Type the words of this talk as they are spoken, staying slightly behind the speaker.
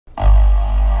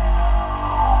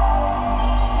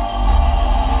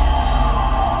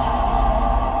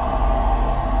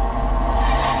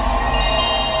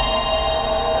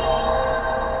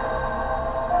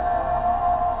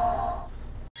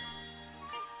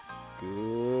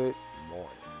Good morning.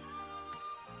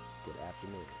 Good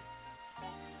afternoon.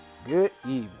 Good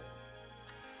evening.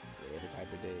 Whatever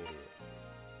type of day it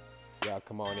is. Y'all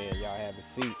come on in. Y'all have a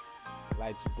seat.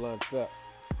 Light your blunts up.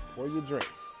 Pour your drinks.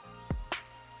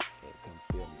 And come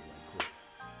feel me right quick.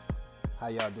 How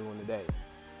y'all doing today?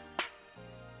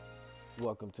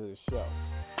 Welcome to the show.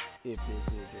 If this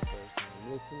is your first time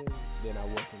listening, then I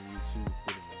welcome you to Feeling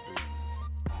the Breeze.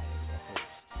 I am your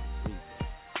host, Reason.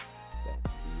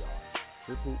 That's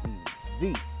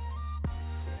B-R-E-E-Z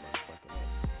to the motherfucking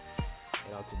name.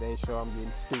 And on today's show, I'm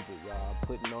getting stupid, y'all. I'm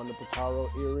putting on the Potaro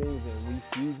earrings and we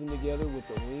fusing together with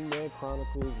the Wingman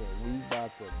Chronicles, and we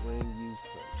about to bring you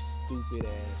some stupid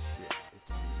ass shit. It's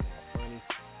gonna be mad funny.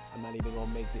 I'm not even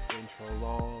gonna make the intro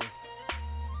long.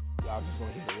 Y'all just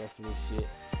gonna hear the rest of this shit.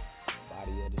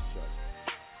 Body of the show.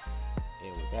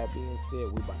 And with that being said,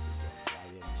 we about to jump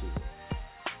right into it.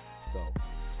 So,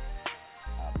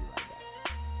 I'll be right back.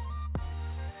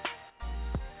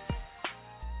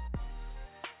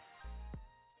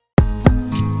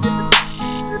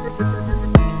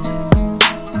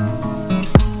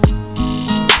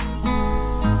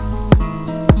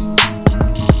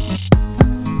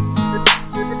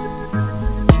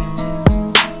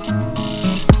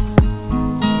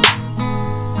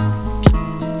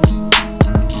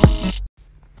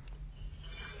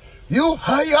 You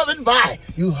hurry up and buy.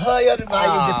 You hurry up and buy.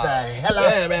 You get the hell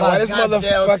out. Yeah, man, why this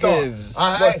motherfucker is...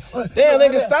 Damn,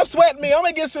 nigga, stop sweating me. I'm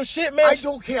gonna get some shit, man. I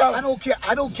don't care. Stop. I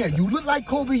don't care. You look like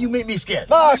Kobe. You make me scared.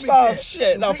 No,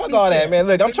 shit. No, fuck all that, man.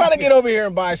 Look, I'm trying to get over here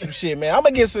and buy some shit, man. I'm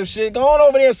gonna get some shit. Go on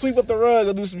over there and sweep up the rug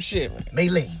and do some shit, man.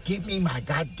 Melee, give me my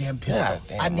goddamn pistol.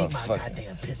 Damn, I need my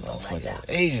goddamn pistol right now.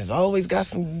 Asians always got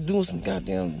doing some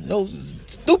goddamn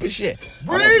stupid shit.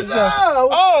 Breeze!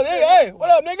 Oh, nigga, hey, what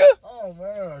up, nigga? Oh,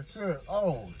 man, shit.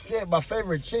 Oh, shit, my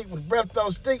favorite chick with breath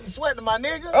don't stink and sweating, my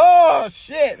nigga. Oh,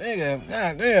 shit, nigga.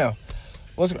 God damn.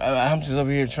 I'm just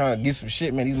over here trying to get some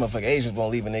shit, man. These motherfucking Asians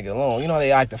won't leave a nigga alone. You know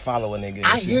they like to follow a nigga.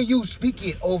 I hear you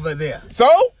speaking over there. So?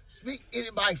 Speak in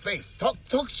my face. Talk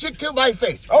shit to my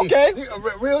face. Okay. Be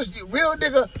real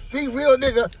nigga. Be real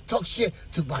nigga. Talk shit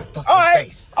to my fucking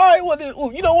face. All right. Well,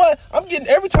 you know what? I'm getting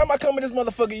every time I come in this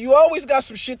motherfucker, you always got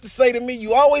some shit to say to me.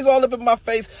 You always all up in my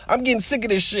face. I'm getting sick of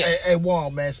this shit. Hey,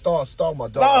 Juan, man, start my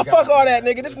dog. Nah, fuck all that,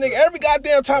 nigga. This nigga, every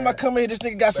goddamn time I come in here, this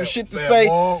nigga got some shit to say.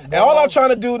 And all I'm trying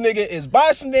to do, nigga, is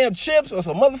buy some damn chips or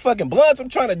some motherfucking blunts. I'm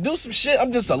trying to do some shit.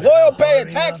 I'm just a loyal paying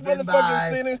tax motherfucking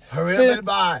sinner. Hurry up and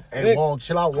buy. Hey, Juan,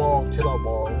 chill out, Juan. Oh,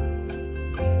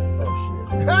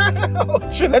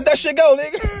 shit. Shit, let that shit go,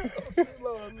 nigga.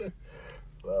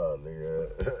 Oh,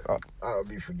 nigga. I don't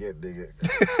be forgetting, nigga.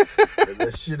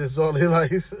 That shit is only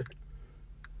like...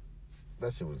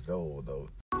 That shit was gold, though.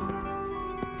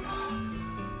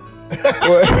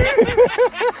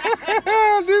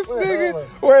 This nigga,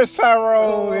 where's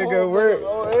Tyrone, nigga?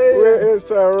 Where is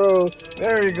Tyrone?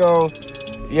 There you go.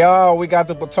 Y'all, we got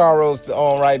the Potaros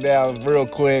on right now, real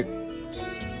quick.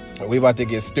 We about to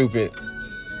get stupid.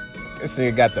 This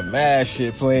nigga got the mad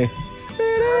shit playing.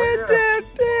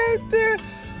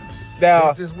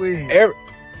 Now,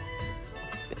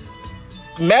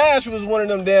 MASH was one of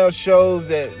them damn shows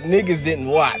that niggas didn't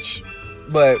watch,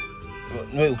 but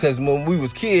because when we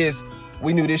was kids,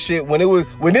 we knew this shit.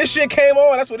 When this shit came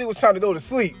on, that's when it was time to go to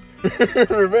sleep.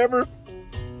 Remember?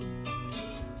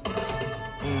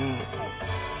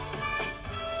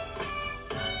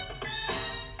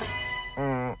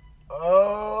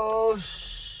 Oh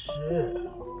shit!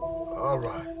 All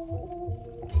right.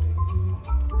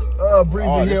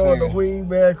 Breezy here on the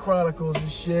Wingman Chronicles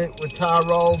and shit with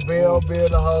Tyrone, Bill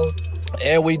the hoe.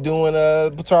 And we doing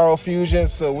a Potaro fusion,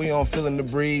 so we on Feeling the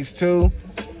Breeze too.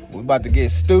 We about to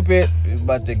get stupid. We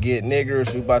about to get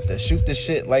niggers. We about to shoot the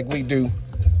shit like we do.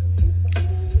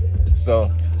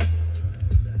 So,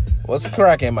 what's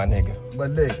cracking, my nigga?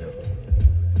 But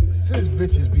nigga, since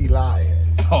bitches be lying.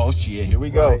 Oh shit, here we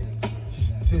go. Right?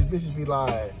 Since bitches be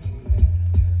lying,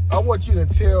 I want you to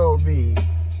tell me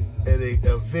at an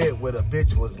event where the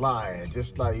bitch was lying,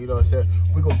 just like, you know what I'm saying,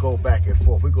 we gonna go back and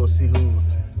forth. We gonna see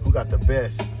who got the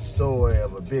best story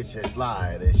of a bitch that's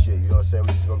lying and shit, you know what I'm saying?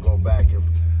 We just gonna go back and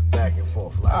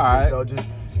forth. Like, all right. You know,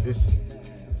 just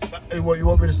you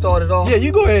want me to start it off? Yeah,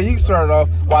 you go ahead. You can start it off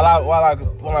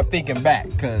while I'm thinking back,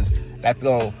 cause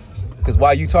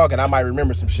while you talking, I might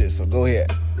remember some shit. So go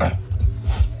ahead.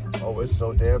 Oh, it's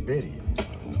so damn bitty.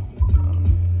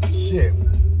 Shit.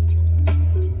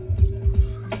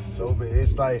 So big.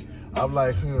 It's like, I'm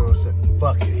like, you know what I'm saying?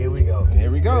 Fuck it. Here we go.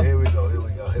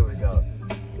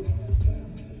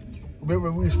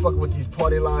 Remember we was fucking with these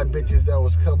party line bitches that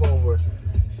was come over.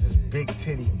 This big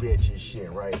titty bitch and shit,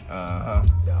 right? Uh-huh.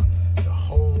 The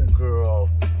whole girl,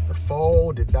 the phone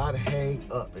not hang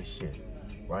up and shit,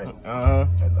 right? Uh-huh.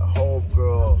 And the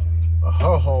homegirl,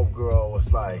 her homegirl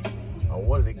was like, I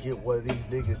wanted to get one of these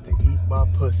niggas to eat my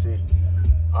pussy.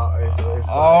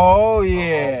 Oh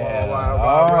yeah,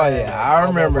 I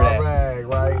remember that. Rag,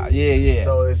 right? Yeah.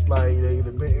 So it's like you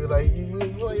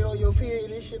on your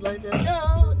period and shit like that.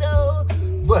 No.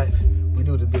 But we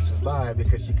knew the bitch was lying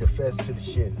because she confessed to the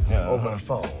shit over the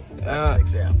phone. That's an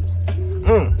example.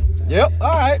 Yep.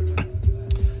 All right.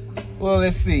 Well,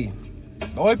 let's see.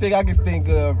 The only thing I can think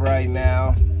of right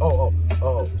now. So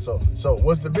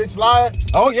was the bitch lying?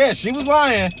 Oh yeah, she was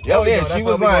lying. Oh yeah, she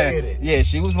was lying. Yeah,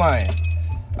 she was lying.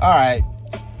 All right.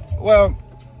 Well,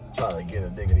 trying to get a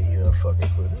nigga to eat her fucking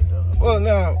pussy. Well,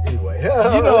 now, anyway,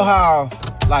 you know how,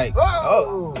 like,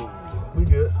 we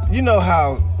good. You know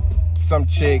how some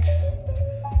chicks,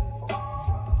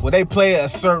 when they play a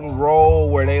certain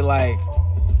role where they like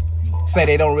say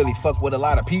they don't really fuck with a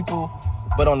lot of people,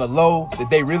 but on the low that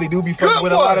they really do be fucking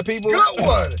with a lot of people. Good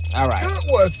one. All right. Good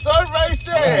one. Survey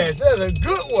says that's a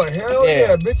good one. Hell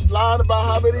yeah. Bitch lying about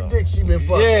how many dicks she been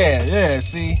fucking. Yeah.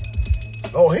 See.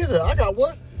 Oh, I got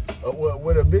one.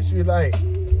 When a bitch be like,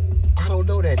 I don't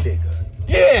know that nigga.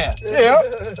 Yeah. Yep.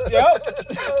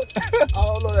 I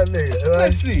don't know that nigga. Right?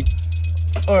 Let's see.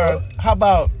 Or how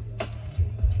about,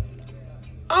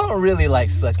 I don't really like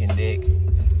sucking dick.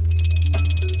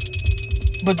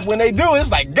 But when they do,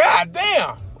 it's like, God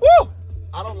damn. Woo!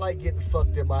 I don't like getting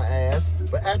fucked in my ass.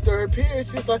 But after her period,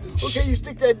 she's like, okay, you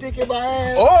stick that dick in my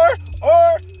ass.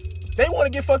 Or they want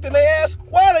to get fucked in their ass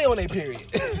while they on their period.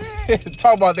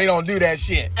 Talk about they don't do that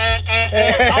shit.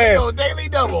 I know, daily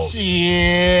double.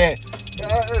 Shit.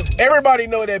 Everybody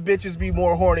know that bitches be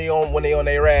more horny on when they on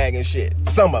their rag and shit.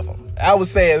 Some of them. I would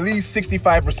say at least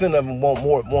 65% of them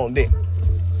want dick.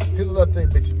 Here's another thing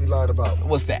bitches be lying about.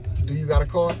 What's that? Do you got a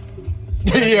car?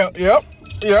 Yep.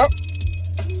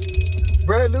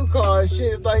 Brand new car and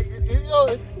shit. It's like, you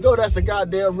know that's a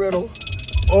goddamn riddle.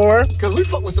 Or, because we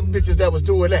fuck with some bitches that was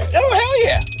doing that.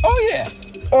 Oh, yeah.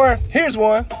 Or, here's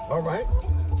one. All right.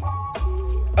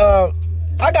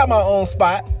 I got my own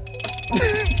spot.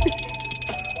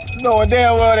 Knowing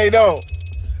damn well they don't.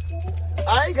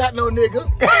 I ain't got no nigga.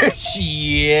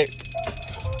 Shit.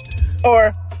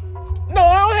 Or, no,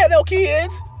 I don't have no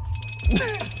kids.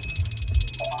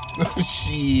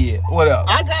 Shit. What else?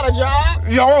 I got a job.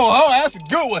 Oh, that's a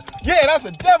good one. Yeah, that's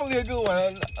definitely a good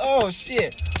one. Oh,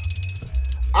 shit.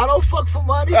 I don't fuck for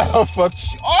money. I don't fuck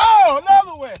shit. Oh,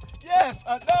 another one. Yes,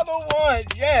 another one.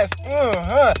 Yes.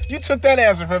 You took that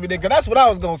answer from me, nigga. That's what I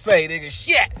was going to say, nigga.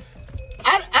 Shit.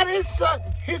 I didn't suck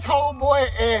his homeboy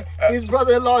and his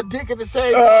brother-in-law dick at the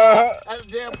same time at a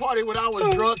damn party when I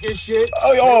was drunk and shit.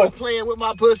 They was playing with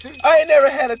my pussy. I ain't never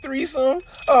had a threesome.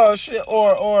 Oh shit.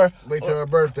 Or wait till her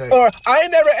birthday. Or I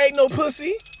ain't never ate no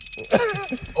pussy.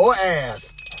 Or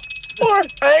ass. Or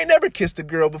I ain't never kissed a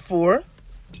girl before.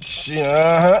 Shit.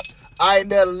 I ain't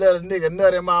never let a nigga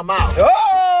nut in my mouth.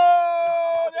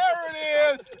 Oh,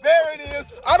 there it is.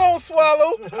 I don't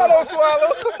swallow.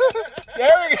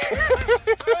 There we go.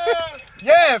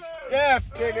 Yes,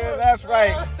 nigga.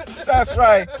 That's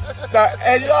right. Now,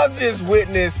 and y'all just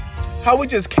witnessed how we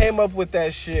just came up with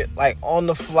that shit, like, on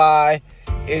the fly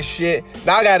and shit.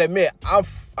 Now, I gotta admit, I'm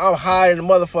high in the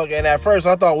motherfucker, and at first,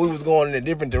 I thought we was going in a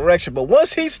different direction, but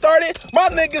once he started, my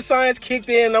nigga science kicked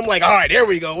in, and I'm like, all right, there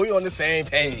we go. We on the same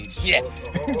page. Yeah.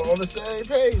 On the same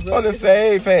page, man. On the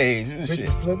same page.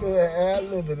 Bitches flipping and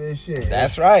ad-libbing and shit.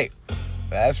 That's right.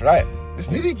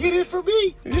 You didn't get it for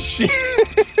me. Shit.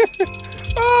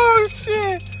 Oh,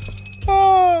 shit.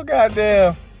 Oh,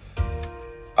 goddamn.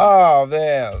 Oh,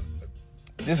 man.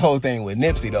 This whole thing with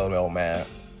Nipsey, though, man.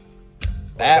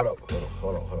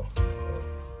 Hold on.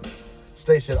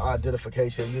 Station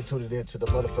identification. You tuned into the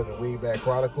motherfucking Weedback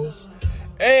Chronicles.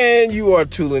 And you are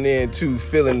tuning in to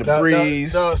Feeling the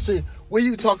Breeze. No, see, when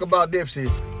you talk about Nipsey,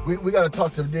 we got to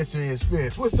talk to Nipsey and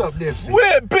Spence. What's up, Nipsey?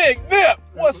 With Big Nip.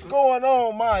 What's going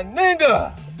on, my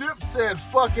nigga? Nip said,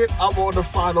 fuck it, I'm on the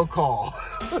final call.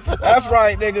 That's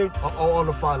right, nigga. I'm on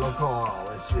the final call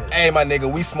and shit. Hey, my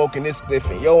nigga, we smoking this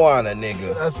spliff in your honor,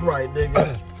 nigga. That's right,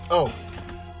 nigga.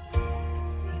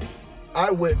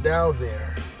 I went down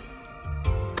there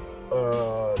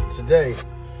today.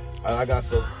 I got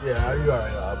some, you already know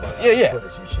about finish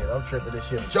this shit. I'm tripping this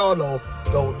shit. But y'all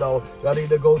don't know. Y'all need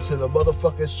to go to the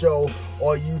motherfucking show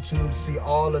on YouTube to see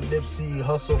all the Nipsey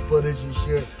hustle footage and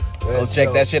shit. Go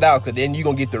check that shit out, because then you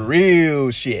going to get the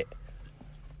real shit.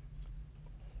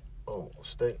 All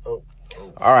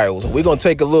right, well, so we're going to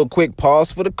take a little quick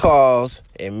pause for the cause,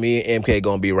 and me and MK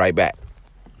going to be right back.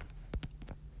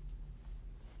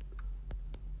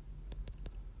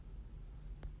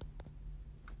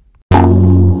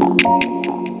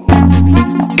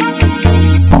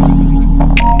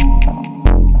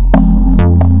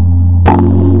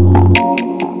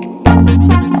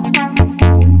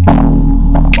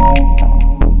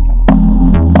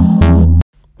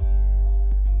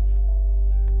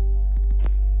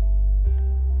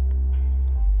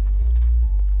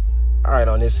 right,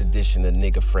 on this edition of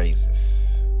Nigga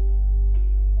Phrases,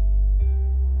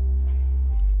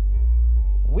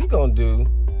 we gonna do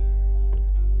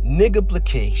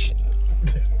niggaplication.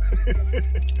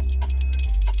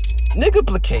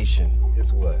 Niggaplication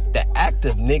Is what? the act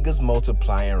of niggas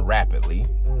multiplying rapidly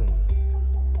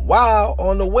while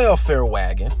on the welfare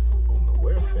wagon. On the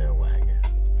welfare wagon.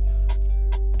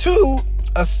 Two,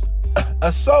 a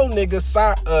soul nigga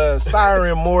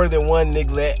siring more than one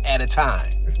nigga at a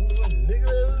time.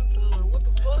 Nigga, what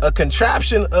the fuck? A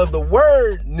contraption of the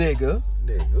word nigga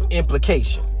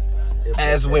implication.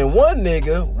 As when one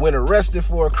nigga, when arrested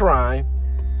for a crime,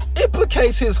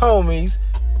 implicates his homies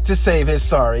to save his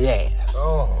sorry ass.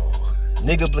 Oh.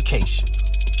 Niggaplication.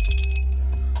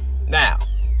 Now,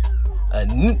 a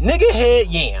nigga head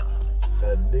yam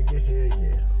A nigga here,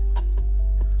 yeah.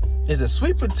 is a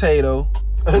sweet potato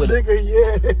A with nigga,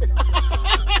 yeah.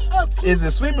 is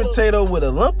a sweet potato with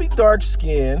a lumpy dark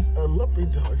skin, A lumpy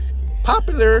dark skin.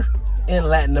 popular in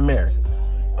Latin America.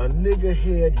 A nigga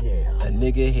head, yeah. A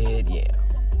nigga head yam.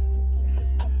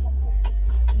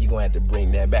 You're gonna have to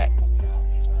bring that back.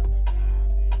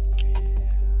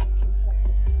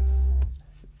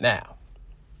 Now,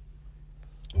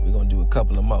 we're gonna do a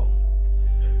couple of more.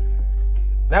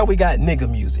 Now we got nigga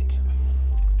music.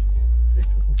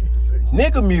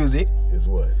 Nigga music Is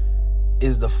what?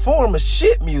 is the form of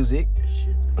shit music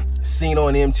Shit. seen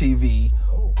on MTV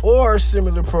or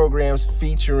similar programs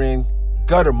featuring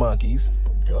gutter monkeys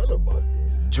Gutter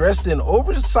monkeys. dressed in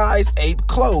oversized ape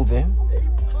clothing,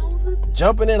 Ape clothing.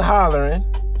 jumping and hollering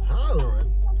Hollering.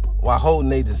 while holding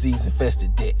their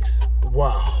disease-infested dicks.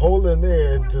 While holding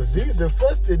their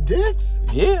disease-infested dicks.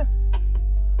 Yeah.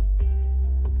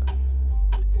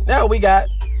 Now we got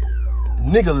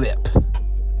nigga lip.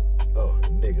 Oh,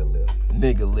 nigga lip.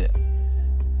 Nigga lip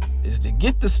is to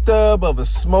get the stub of a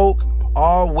smoke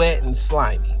all wet and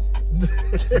slimy.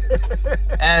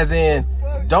 As in,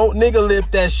 don't nigga lip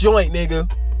that joint, nigga.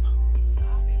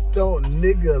 Don't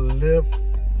nigga lip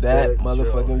That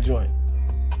motherfucking joint.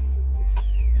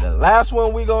 The last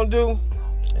one we gonna do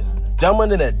is dumber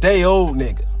than a day old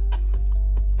nigga.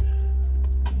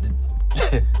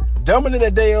 Dumber than a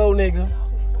day old nigga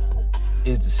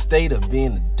is the state of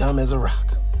being dumb as a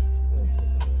rock.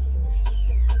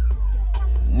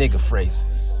 Nigga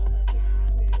phrases.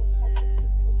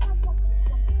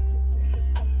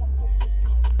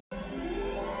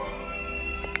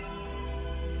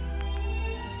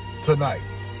 Tonight,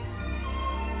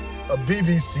 a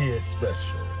BBC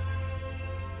special.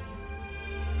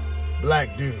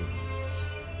 Black dudes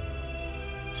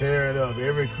tearing up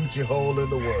every coochie hole in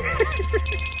the world.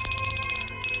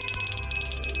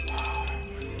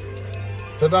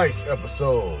 Tonight's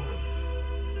episode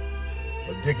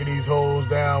of dicking these holes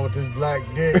down with this black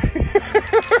dick.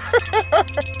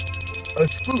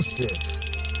 Exclusive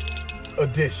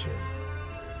edition.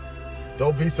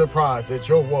 Don't be surprised that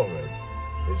your woman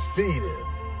is feeding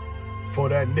for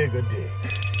that nigga dick.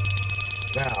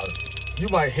 Now, you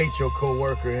might hate your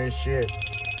coworker and shit,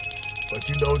 but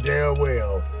you know damn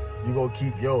well you gonna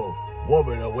keep your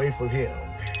woman away from him.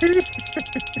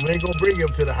 You ain't gonna bring him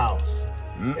to the house.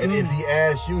 And if he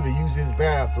asks you to use his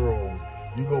bathroom,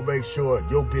 you gonna make sure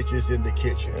your bitch is in the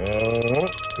kitchen.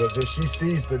 Because if she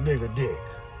sees the nigga dick,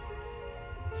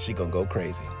 She gonna go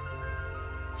crazy.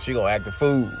 She gonna act a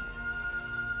fool.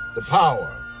 the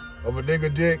power of a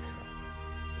nigga dick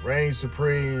reigns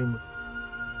supreme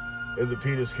in the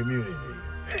penis community.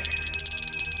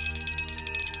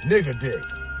 Nigga dick.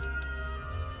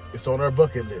 It's on her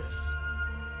bucket list.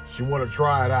 She want to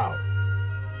try it out.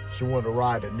 She want to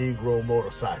ride a Negro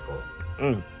motorcycle.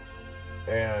 And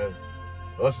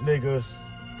us niggas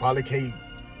probably can't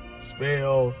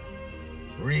spell,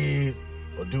 read,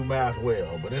 or do math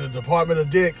well. But in the department of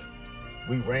dick,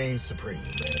 we reign supreme,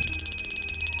 man.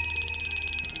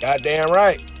 Goddamn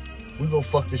right. We gonna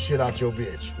fuck the shit out your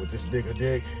bitch with this nigga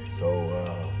dick. So,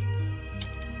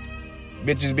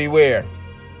 Bitches beware.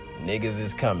 Niggas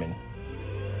is coming.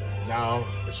 now,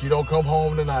 if she don't come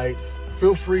home tonight,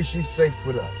 feel free, she's safe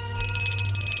with us.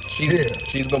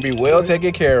 She's gonna be well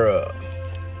taken care of.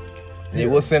 Then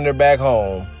we'll send her back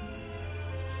home.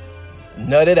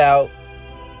 Nutted out.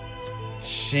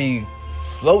 She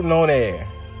floating on air.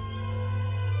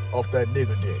 Off that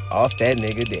nigga dick. Off that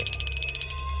nigga dick.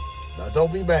 Now,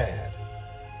 don't be mad.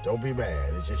 Don't be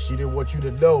mad. It's just she didn't want you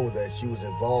to know that she was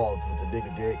involved with the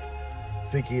nigga dick,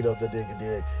 thinking of the nigga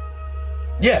dick.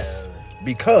 Yes,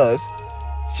 because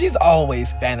she's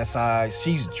always fantasized.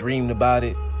 She's dreamed about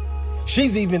it.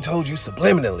 She's even told you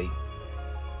subliminally.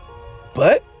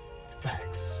 But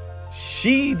Facts.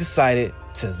 she decided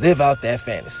to live out that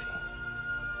fantasy.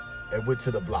 And went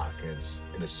to the block and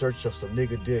in the search of some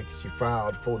nigga dick, she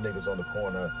found 4 niggas on the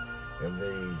corner, and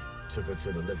they took her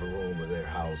to the living room of their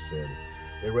house, and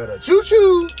they read a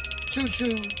choo-choo,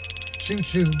 choo-choo,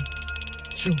 choo-choo,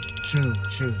 choo-choo,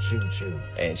 choo-choo.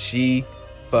 And she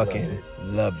fucking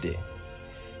loved it.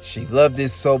 She loved it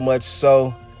so much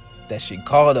so that she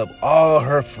called up all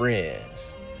her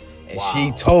friends, and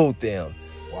she told them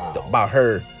about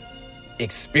her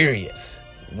experience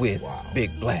with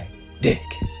Big Black Dick.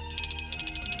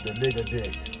 The nigga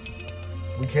dick.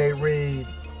 We can't read,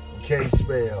 we can't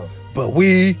spell, but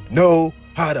we know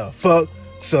how to fuck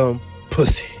some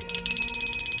pussy.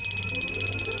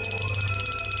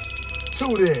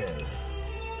 Tune in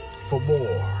for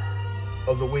more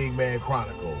of the Wingman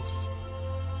Chronicles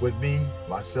with me,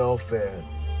 myself, and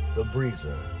the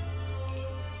Breezer.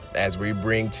 As we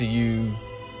bring to you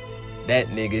that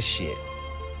nigga shit.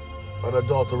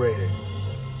 Unadulterated.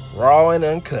 Raw and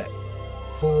uncut.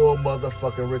 Full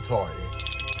motherfucking retarded.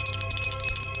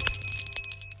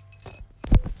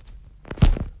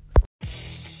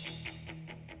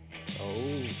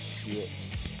 Oh, shit.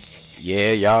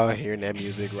 Yeah, y'all hearing that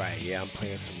music right. Yeah, I'm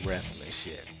playing some wrestling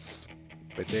shit.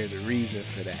 But there's a reason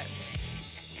for that.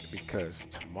 Because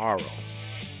tomorrow,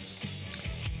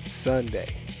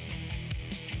 Sunday,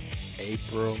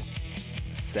 April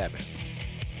 7th,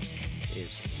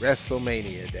 is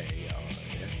WrestleMania Day, y'all.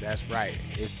 Yes, that's right.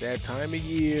 It's that time of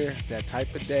year. It's that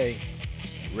type of day.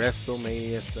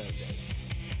 WrestleMania Sunday.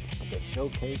 The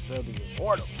showcase of the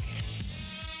Immortals.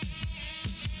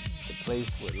 The place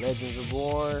where legends are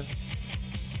born,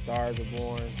 stars are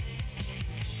born,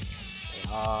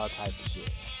 and all type of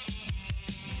shit.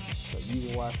 So you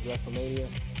can watch WrestleMania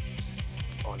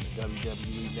on the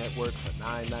WWE Network for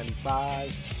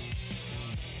 $9.95.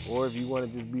 Or if you want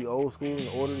to just be old school and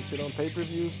order the shit on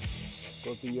pay-per-view,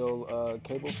 go through your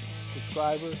cable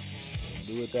subscriber and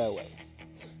do it that way.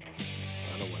 I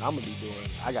know what I'm going to be doing.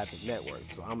 I got the network,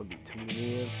 so I'm going to be tuning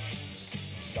in.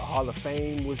 The Hall of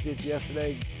Fame was just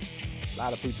yesterday. A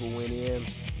lot of people went in,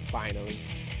 finally.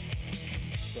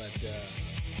 But,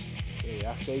 yeah,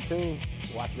 y'all stay tuned.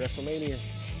 Watch WrestleMania.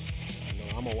 I know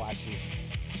I'm going to watch it.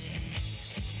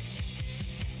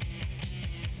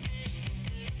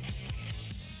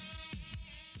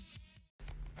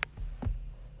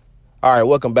 All right,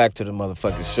 welcome back to the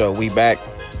motherfucking show. We back.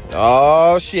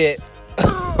 Oh, shit.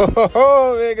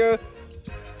 Oh, nigga.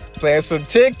 Playing some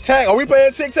tic-tac. Are we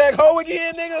playing tic-tac-hoe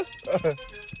again, nigga?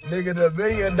 Nigga, the $1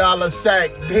 million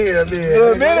sack pyramid.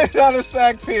 The $1 million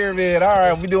sack pyramid. All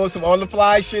right, we doing some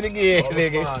on-the-fly shit again,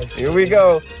 nigga. Here we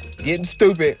go. Getting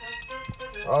stupid.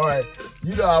 All right.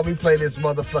 You know how we play this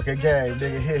motherfucking game,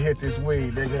 nigga. Hit this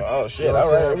weed, nigga. Oh, shit. You know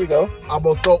All right, here we go. I'm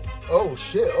gonna throw. Oh,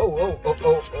 shit. Oh.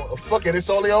 Fuck it. It's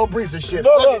only on Breezer shit.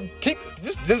 No,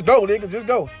 just go, nigga. Just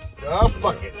go. Oh,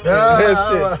 fuck it. Shit.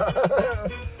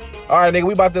 All right, nigga.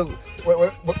 We about to.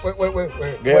 Wait.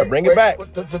 Yeah, bring it back.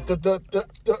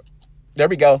 There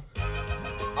we go.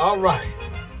 All right.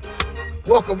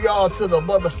 Welcome y'all to the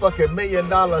motherfucking $1 million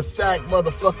sack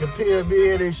motherfucking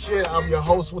pyramid and shit. I'm your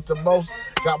host with the most.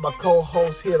 Got my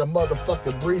co-host here, the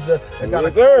motherfucking Breezer. I got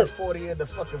a cold 40 in the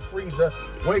fucking freezer.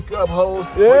 Wake up, hoes.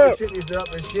 Yeah. Wake your titties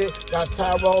up and shit. Got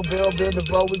Tyrone, Bill,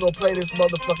 Bendavo. We gonna play this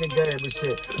motherfucking game and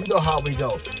shit. You know how we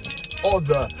go. On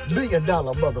the $1 million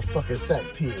motherfucking sack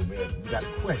pyramid, we got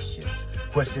questions.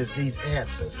 Questions needs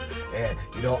answers. And,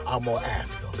 you know, I'm gonna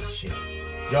ask them and shit.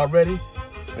 Y'all ready?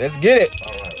 Let's get it.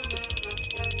 All right.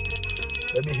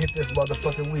 Let me hit this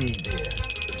motherfucking weed there.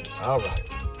 All right.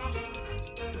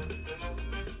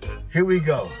 Here we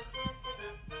go.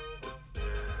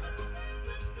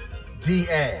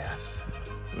 D-ass.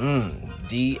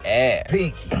 D-ass.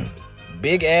 Pinky.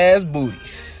 Big ass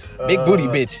booties. Big booty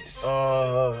bitches.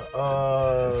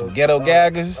 Some ghetto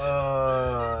gaggers.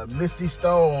 Misty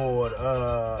Stone.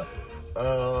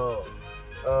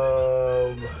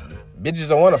 Bitches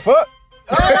don't want to fuck.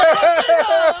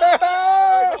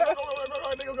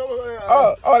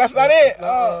 Oh, that's not it.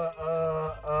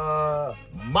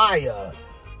 Maya.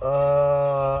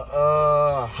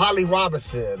 Holly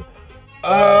Robinson.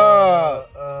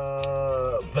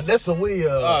 Vanessa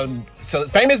Williams. So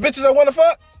famous bitches that want to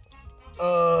fuck.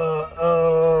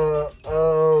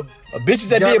 Bitches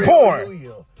that did porn.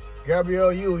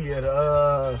 Gabrielle Union.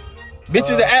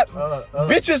 Bitches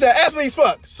that athletes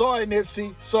fuck. Sorry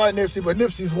Nipsey, but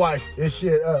Nipsey's wife and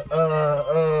shit.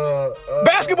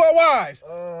 Basketball wives.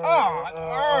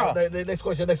 Next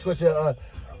question.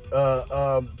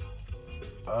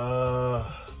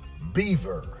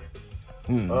 Beaver.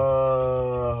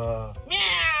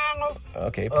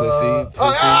 Okay, pussy.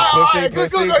 Oh,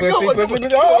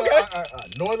 okay.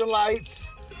 Northern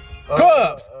Lights.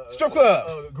 Clubs. Strip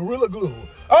clubs. Gorilla Glue.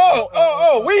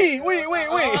 Weed. We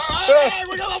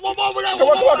got one more.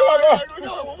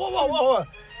 Come on.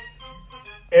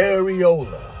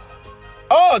 Areola.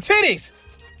 Oh, titties.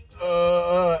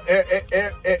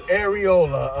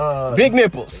 Areola. Big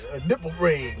nipples. Nipple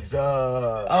rings.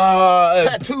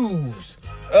 Tattoos.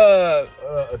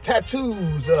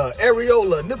 Tattoos.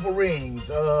 Areola. Nipple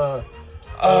rings.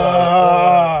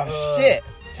 Shit.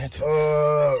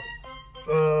 Tattoos.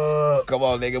 Come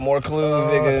on, nigga. More clues,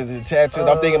 nigga. Tattoos.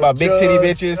 I'm thinking about big titty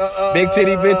bitches.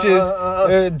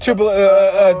 Triple,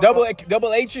 double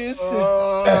H's.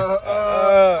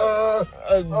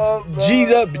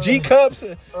 G cups.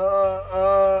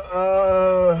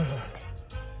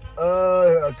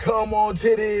 Come on,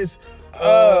 titties.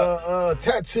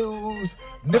 Tattoos.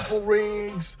 Nipple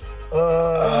rings.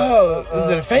 Is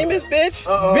it a famous bitch?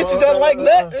 Bitches that like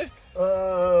nut?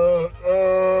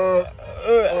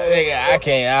 Nigga, I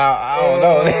can't. I don't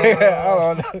know. Nigga. I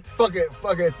don't know.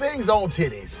 Fucking things on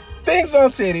titties. Things on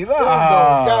titties.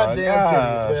 Goddamn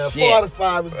titties, man. Shit. 4 out of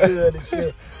 5 is good and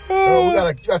shit. We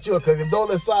got you a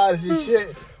condolence size and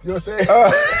shit. You know what I'm saying?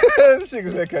 This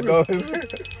nigga said condolence.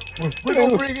 We're going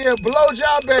to bring in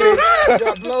Blowjob Betty. We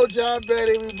got Blowjob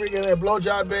Betty. We bring in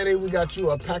Blowjob Betty. We got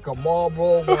you a pack of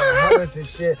Marlboro 100s and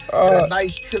shit. And a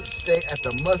nice trip stay at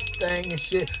the Mustang and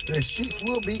shit. The sheets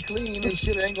will be clean and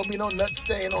shit. There ain't going to be no nut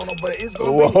stain on them, but it's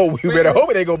going to be. Whoa, we better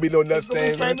hope it ain't going to be no nut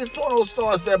stain. Famous porno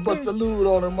stars that bust a lewd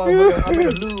on them, motherfucker. I mean,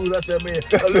 a lewd. That's what I mean. A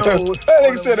load. That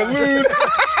nigga said a lewd.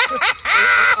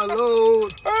 A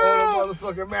load on a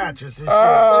motherfucking mattress and shit.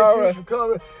 Thank you for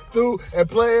coming through and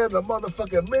playing the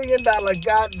motherfucking $1 million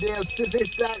goddamn sissy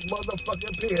sack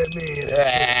motherfucking pyramid.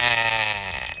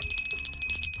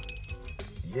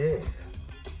 Yeah.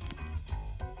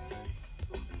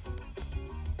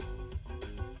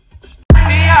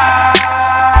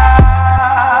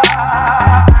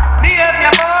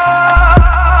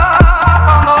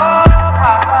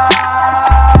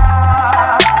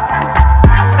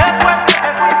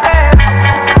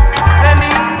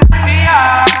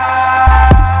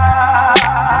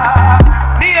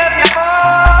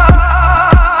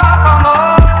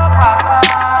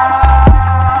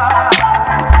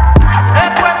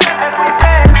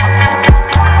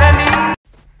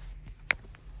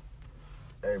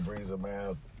 Hey, Breezer,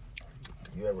 man,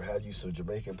 you ever had you some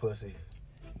Jamaican pussy?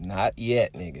 Not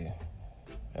yet, nigga.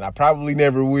 And I probably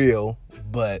never will,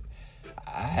 but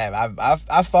I have.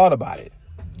 I've thought about it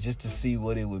just to see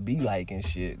what it would be like and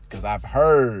shit. Because I've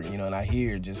heard, you know, and I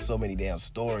hear just so many damn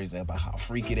stories about how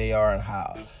freaky they are and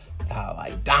how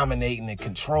like dominating and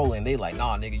controlling. They like,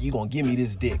 nah, nigga, you gonna give me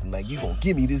this dick. Like, you gonna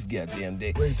give me this goddamn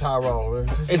dick. Bring Tyrone,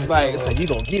 man. It's like you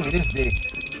gonna give me this dick.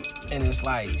 And it's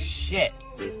like, shit.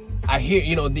 I hear,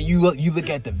 you know, you look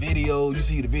at the video, you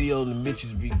see the video, the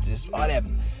bitches be just all that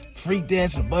freak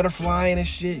dancing, butterflying and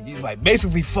shit. You like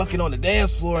basically fucking on the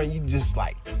dance floor, and you just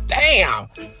like, damn,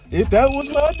 if that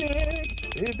was my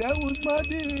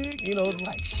dick, you know,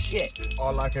 like shit.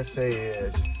 All I can say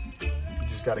is, you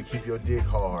just gotta keep your dick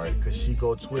hard, cause she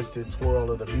go twist and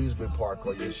twirl at the amusement park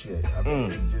on your shit. I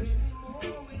mean, just.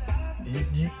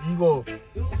 You go.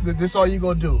 This all you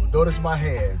gonna do. Notice my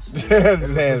hands. His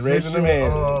hands, raising them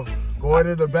hands. Going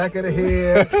in the back of the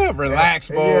head. Relax,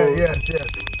 bro. Yes.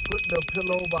 Putting the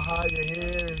pillow behind your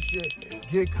head and shit.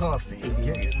 Get comfy.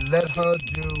 Let her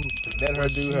do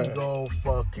what she gon'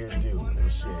 fucking do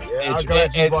and shit. Yeah, I'm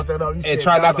glad you brought that up. You and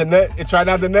try not to nut. Oh,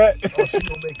 she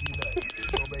gonna make you nut.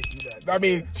 I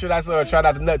mean, should I say try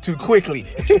not to nut too quickly?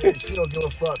 She don't give a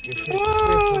fuck and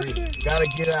shit. Gotta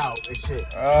get out and shit.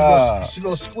 She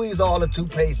gonna squeeze all the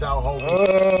toothpaste out, homie.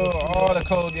 All the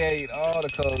Colgate.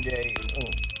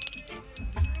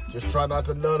 Just try not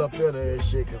to nut up in there and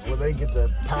shit, cause when they get the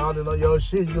pounding on your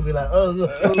shit, you gonna be like,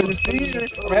 seizure.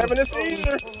 I'm having a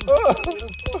seizure.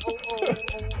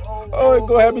 Oh, it's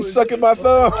gonna have me sucking my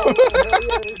thumb.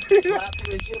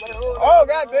 Oh,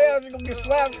 goddamn, you gonna get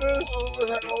slapped too.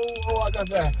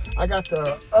 I got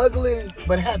the ugly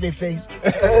but happy face.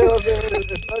 It's ugly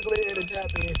and it's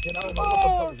happy and shit. I don't know what the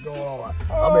fuck is going on.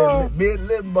 I'm in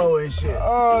mid-limbo and shit.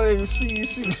 Oh,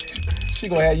 she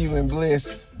gonna have you in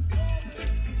bliss.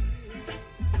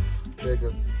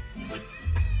 Nigga.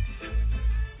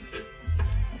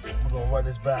 I'm gonna run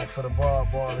this back for the ball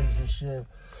leaves and shit.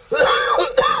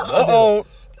 Uh-oh,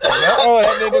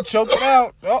 that nigga choking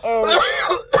out.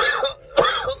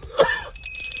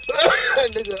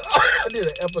 Nigga, I did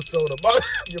an episode about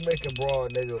Jamaican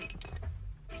broad, nigga.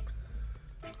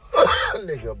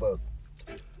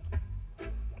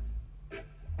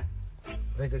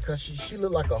 Nigga, cause she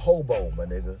look like a hobo, my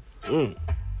nigga.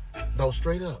 No,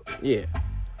 straight up. Yeah.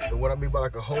 what I mean by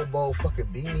like a hobo fucking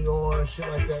beanie on and shit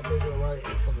like that, nigga, right?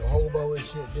 Fucking hobo and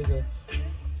shit, nigga.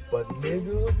 But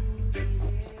nigga,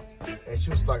 and she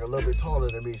was like a little bit taller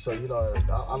than me, so you know,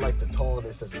 I like the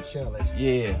tallness as a challenge.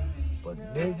 Yeah. But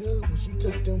nigga, when she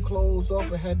took them clothes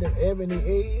off and had them ebony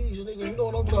A's, nigga, you know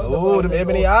what I'm talking about? Oh, them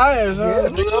ebony eyes, huh? Yeah,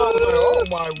 nigga, I was like, oh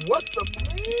my, what the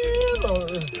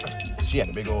man? She had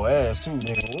a big old ass too,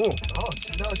 nigga. Ooh. Oh,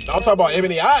 she I'm talking about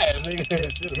ebony eyes, nigga. She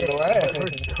had a big old ass.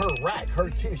 Her rack, her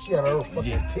titties, she had her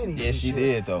fucking titties. Yeah, she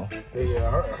did though.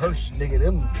 Yeah, her nigga,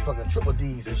 them fucking triple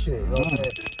D's and shit. You know what I'm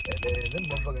saying? And then them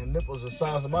motherfucking nipples the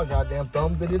size of my goddamn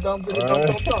thumb. Let's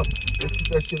keep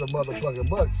that shit a motherfucking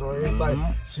buck. So it's like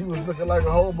she was looking like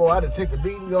a hobo. I had to take the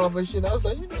beanie off and shit. I was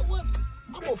like, you know what?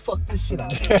 I'm gonna fuck this shit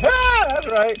out of you.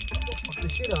 That's right. I'm gonna fuck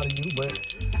this shit out of you, but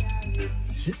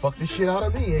she fucked the shit out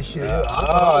of me and shit.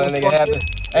 Oh, that nigga had to.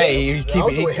 Hey, he keep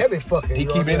it. Heavy fucking. He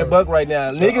keep it in the buck right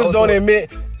now. Niggas don't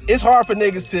admit. It's hard for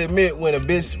niggas to admit when a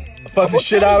bitch fucked the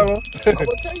shit out of them. I'm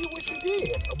gonna tell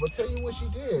you what she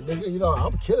did. Nigga, you know,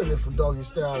 I'm killing it from doggy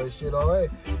style and shit, all right?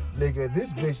 Nigga,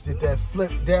 this bitch did that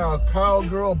flip down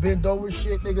cowgirl bend over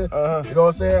shit, nigga. You know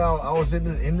what I'm saying? I was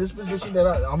in this position that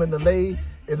I'm in the lay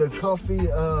in the comfy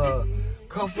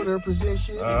comforter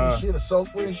position and shit, a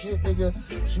sofa and shit, nigga.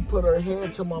 She put her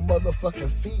head to my motherfucking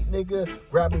feet, nigga.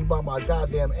 Grabbed me by my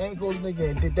goddamn ankles, nigga,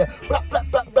 and did that. Blah, blah,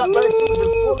 blah, blah, blah. She was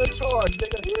just full in charge,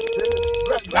 nigga.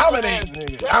 Dominate,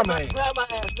 nigga. Dominate. Grab my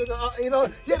ass, nigga. You know,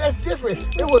 yeah, that's different.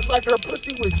 It was like her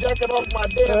pussy was jacking off my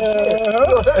damn shit. You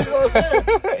know what I'm saying?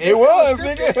 It was,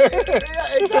 nigga.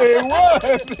 Yeah, exactly. It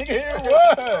was, nigga. It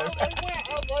was.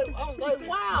 I was like,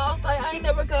 wow. I was like, I ain't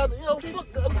never got, you know, fuck.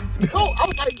 Go. I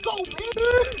was like, go, bitch.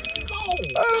 Go.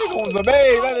 That nigga was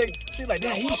amazed. That nigga, she like,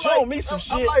 damn, he showed me some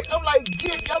shit. I'm like,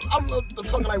 get. I'm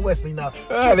talking like Wesley now.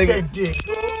 That Get nigga- that dick.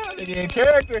 That nigga in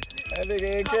character. That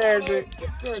nigga in character.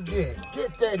 Get that dick.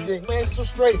 Get that dick, man. So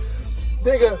straight.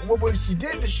 Nigga, when she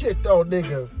did the shit, though,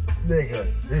 nigga,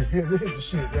 here's the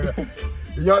shit, nigga.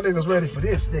 Y'all niggas ready for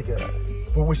this, nigga.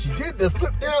 But when she did the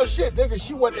flip down shit, nigga,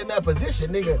 she wasn't in that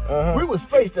position, nigga. We was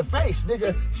face to face,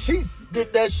 nigga. She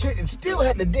did that shit and still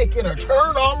had the dick in her.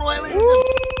 Turned all the way, nigga.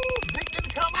 Dick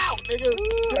didn't come out, nigga.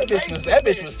 That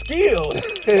bitch was skilled.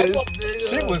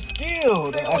 She was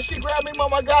skilled. Nigga, when she grabbed me by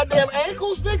my goddamn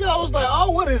ankles, nigga, I was like,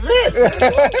 oh, what is this? This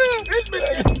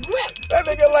bitch is grip. That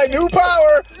nigga like new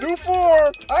power, new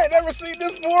form. I ain't never seen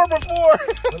this form before.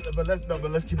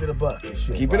 But let's keep it a buck and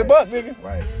shit. Keep it a buck, nigga.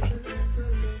 Right.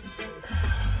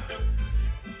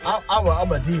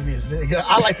 I'm a devious nigga.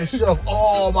 I like to shove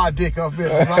all my dick up in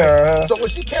it, right? So when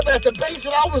she kept it at the base,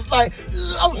 and I was like,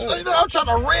 I'm trying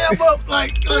to ram up,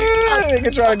 like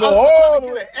nigga trying to go all all the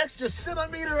the way. way. An extra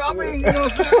centimeter. I mean, you know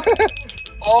what I'm saying?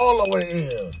 All the way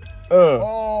in.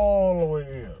 All the way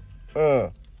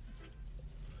in.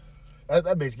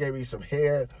 That bitch gave me some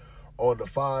hair on the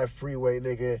 5 freeway,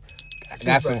 nigga.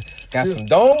 Got some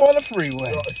dome on the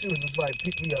freeway. She was just like,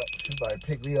 pick me up. She was like,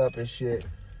 pick me up and shit.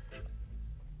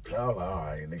 I was like, all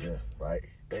right, nigga, right?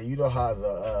 And you know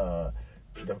how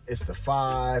it's the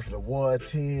 5, the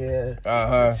 110,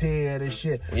 the 10 and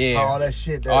shit. Yeah. All that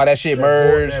shit. All that shit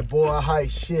merged. That boy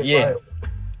height shit. Yeah. Right?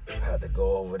 I had to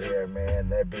go over there, man.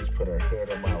 That bitch put her head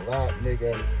in my lap,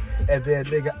 nigga. And then,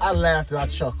 nigga, I laughed and I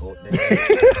chuckled,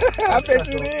 nigga. I bet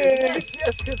you did.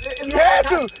 Yes, because You had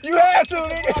to,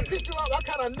 nigga. I picked her up. I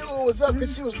kind of knew it was up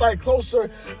because she was like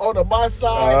closer on my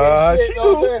side. And shit, she you know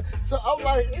what I'm knew. saying? So I'm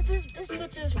like, this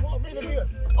bitch just want me to be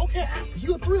okay.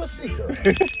 You a thrill seeker, right?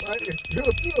 You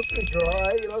a thrill seeker, all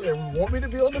right? You know, they want me to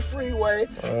be on the freeway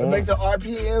to make the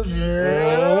RPMs,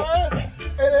 yeah.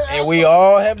 And we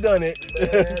all have done it.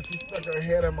 Man, she stuck her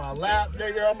head in my lap,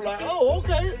 nigga. I'm like, oh,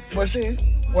 okay. But see,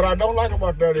 what I don't like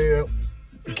about that is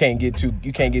You can't get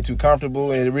too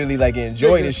comfortable and really like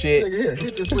enjoy the shit. Nigga, here,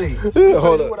 hit this weed.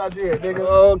 Hold up. What I did, nigga.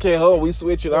 Okay, we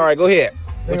switching. All right, go ahead.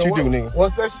 What you do, nigga?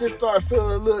 Once that shit started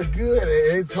feeling a little good,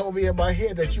 and it told me in my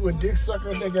head that you a dick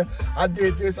sucker, nigga. I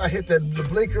did this. I hit the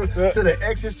blinker to the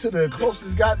exits to the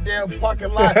closest goddamn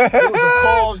parking lot. It was a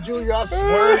Carl's Jr. I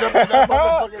swerved up in that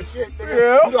motherfucking shit, nigga.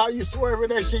 Yeah. You know how you swerve in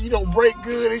that shit? You don't break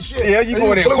good and shit. Yeah, you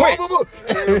going in quick.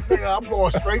 Nigga, I'm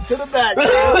going straight to the back.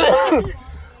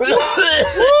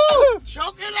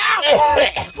 Choke it out.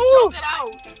 Choke it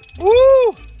out.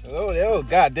 Woo! Oh,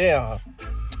 goddamn.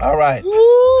 All right. Woo!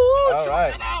 All Choke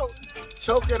right. it out.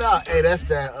 Choke it out. Hey, that's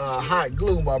that hot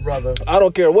glue, my brother. I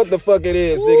don't care what the fuck it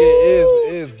is, nigga.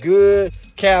 It is good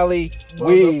Cali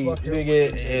weed,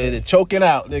 nigga. And it choking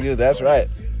out, nigga. That's right.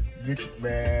 Get you,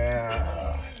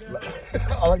 man.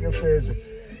 All I can say is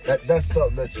that's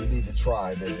something that you need to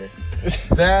try, nigga.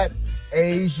 That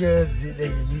Asian,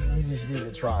 nigga, you just need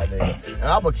to try, nigga. And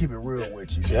I'm gonna keep it real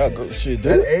with you. Yeah, nigga. go shit,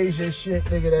 That dude. Asian shit,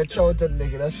 nigga, that chota,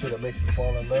 nigga, that shit'll make you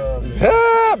fall in love. Nigga.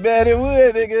 Ah, bet it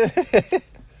would, nigga.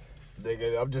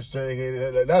 Nigga, I'm just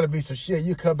saying, that'll be some shit.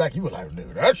 You come back, you be like,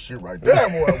 nigga, that shit right there,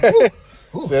 boy.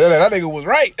 Woo. So that nigga was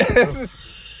right.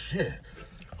 Shit.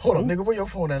 Hold up, nigga, where your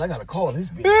phone at? I gotta call this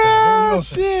bitch. Oh, Man,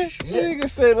 shit. Nigga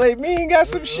said, like, me ain't got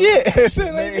some shit.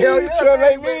 Said, like, Hell yeah,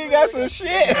 like, man, me ain't got some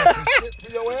shit.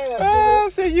 For your ass, Ah,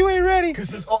 nigga. said, you ain't ready.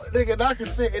 Cause it's all, nigga, and I can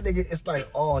say it, nigga, it's like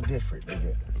all different,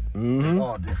 nigga. Mm-hmm.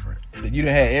 All different. Said, you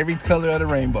done had every color of the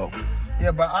rainbow.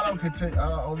 Yeah, but I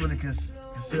don't really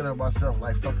consider myself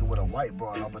like fucking with a white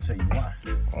bro, and I'm gonna tell you why.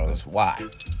 Oh, that's why.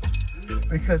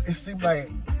 Because it seemed like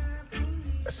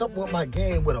something with my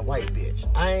game with a white bitch.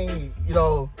 I ain't,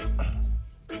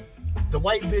 the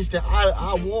white bitch that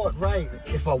I want, right?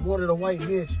 If I wanted a white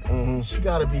bitch, she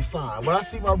gotta be fine. When I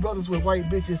see my brothers with white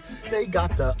bitches, they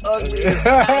got the ugliest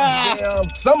goddamn.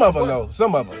 Some of them, though.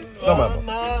 Some of them.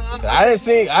 I didn't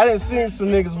see some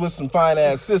niggas with some fine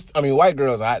ass sisters. I mean, white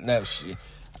girls. Shit.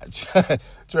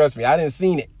 Trust me, I didn't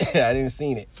seen it. I didn't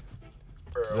seen it.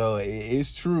 So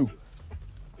it's true.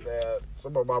 Man,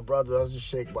 some of my brothers, I just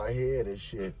shake my head and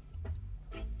shit.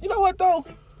 You know what though?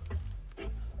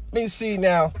 Let me see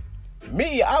now.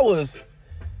 Me, I was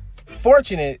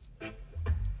fortunate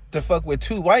to fuck with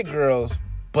 2 white girls,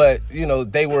 but they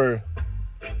was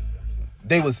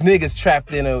niggas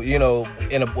trapped in a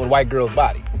white girl's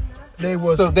body. They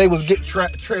was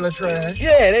Trailer trash.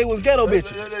 Yeah, they was ghetto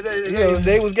bitches.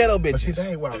 They was ghetto bitches. But see, that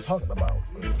ain't what I'm talking about.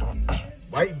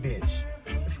 White bitch.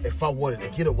 If I wanted to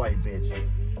get a white bitch,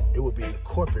 it would be the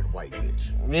corporate white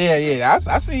bitch. Yeah,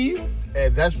 I see you.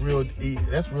 And that's real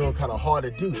kind of hard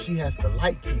to do. She has to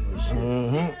like you and shit.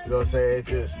 Mm-hmm. You know what I'm saying?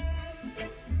 It's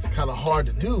kind of hard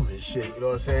to do and shit. You know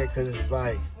what I'm saying? Because it's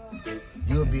like,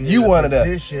 you'll be in a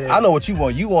position. I know what you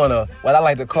want. You want what I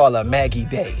like to call a Maggie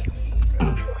Day.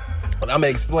 But I'm going to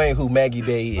explain who Maggie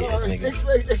Day is, nigga.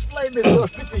 Explain this little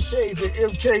 50 Shades of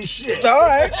MK shit. All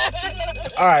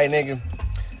right, nigga.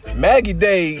 Maggie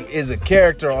Day is a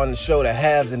character on the show The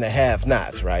Haves and the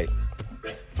Have-Nots, right?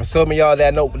 For some of y'all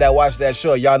that watch that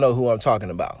show, y'all know who I'm talking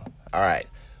about. All right.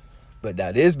 But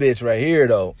now this bitch right here,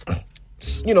 though,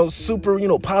 super,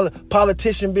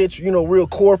 politician bitch, real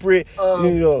corporate,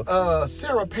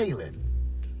 Sarah Palin.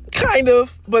 Kind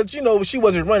of, but she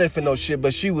wasn't running for no shit,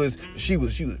 but she was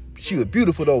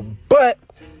beautiful though. But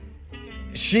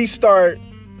she started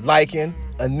liking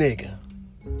a nigga,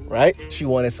 right? She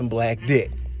wanted some black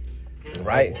dick,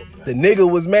 right? The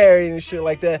nigga was married and shit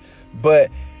like that, but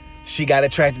she got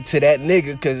attracted to that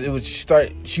nigga because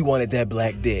she wanted that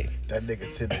black dick. That nigga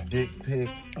sent a dick pic.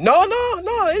 No,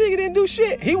 that nigga didn't do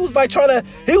shit. He was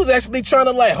actually trying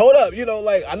to like, hold up,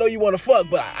 like, I know you want to fuck,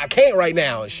 but I can't right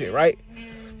now and shit, right?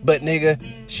 But nigga,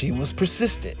 she was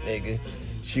persistent, nigga.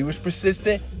 She was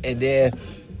persistent, and then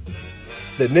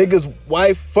the nigga's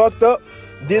wife fucked up,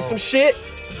 did some shit,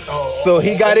 so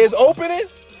he got his opening,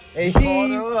 and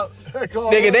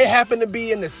nigga, they happened to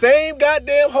be in the same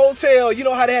goddamn hotel. You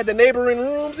know how they had the neighboring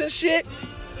rooms and shit?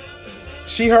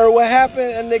 She heard what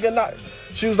happened, and nigga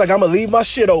she was like, I'm gonna leave my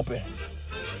shit open.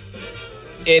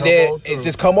 And then it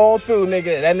just come on through,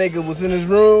 nigga. That nigga was in his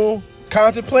room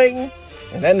contemplating,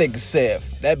 and that nigga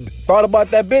thought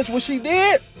about that bitch, what she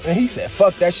did, and he said,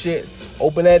 fuck that shit.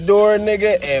 Open that door,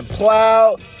 nigga, and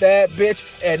plowed that bitch,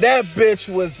 and that bitch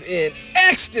was in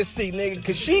ecstasy, nigga,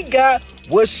 because she got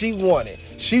what she wanted.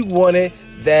 She wanted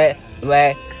that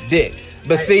black dick.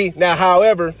 But see, now,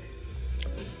 however,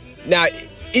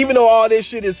 even though all this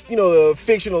shit is, a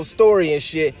fictional story and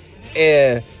shit,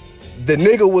 and the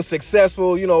nigga was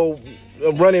successful,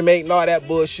 running mate and all that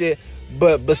bullshit,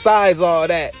 but besides all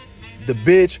that, the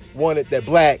bitch wanted that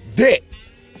black dick.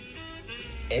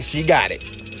 And she got it.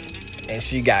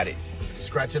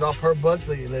 Scratch it off her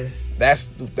bucket list. That's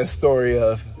the story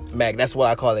of Mag. That's what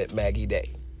I call it, Maggie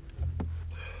Day.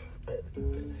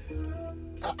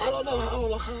 I don't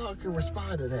know how I can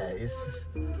respond to that. It's just,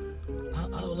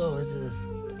 I don't know.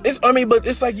 But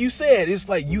it's like you said. It's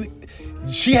like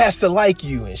she has to like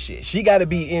you and shit. She got to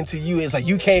be into you. It's like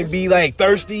you can't be like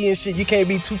thirsty and shit. You can't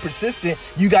be too persistent.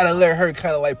 You got to let her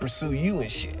kind of like pursue you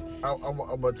and shit. I'm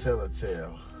gonna tell a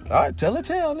tale. All right, tell a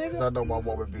tale, nigga. 'Cause I know my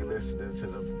woman be listening to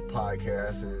the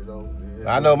podcast, and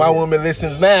I know my woman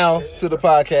listens now to the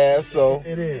podcast, so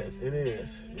it is.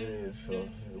 So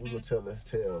we're gonna tell this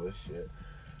tale, this shit.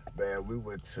 Man, we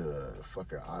went to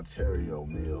fucking Ontario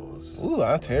Mills. Ooh,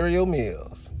 Ontario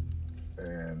Mills.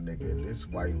 And nigga, this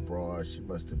white broad, she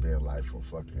must have been like from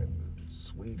fucking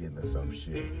Sweden or some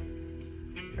shit.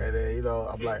 And then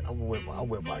I'm like, I'm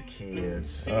with my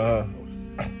kids.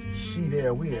 she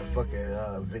there, we in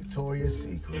fucking Victoria's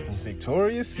Secret.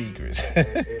 Victoria's Secrets. and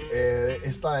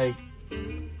it's like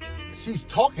she's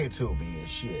talking to me and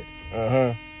shit.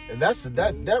 And that's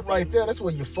that right there. That's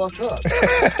where you fuck up.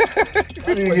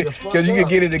 Because you can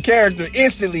get into character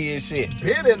instantly and shit.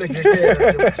 Been in the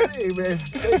character. What you mean, man?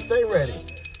 Stay ready.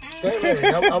 Stay ready.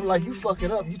 I'm like, you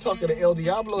fucking up. You talking to El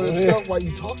Diablo himself while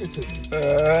you talking to me.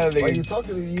 While you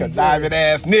talking to me. Conniving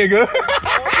ass nigga.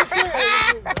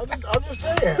 I'm just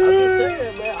saying,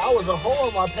 man. I was a whore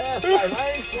in my past life. I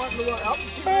ain't fronting around. I'm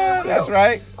just keeping it real. That's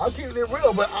right. I'm keeping it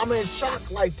real, but I'm in shock.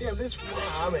 Like, damn, this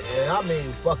fine. I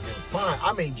mean, fucking fine.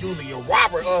 I mean, Julia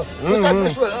Roberts. What's that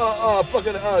bitch with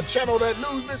fucking channel that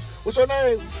news bitch? What's her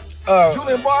name?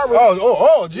 Julian Barber.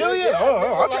 Jillian. Okay,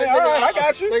 all right, I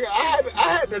got you. Nigga,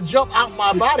 I had to jump out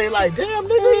my body like, damn,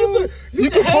 nigga,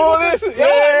 you can pull this.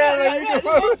 Yeah, you can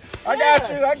pull it. I got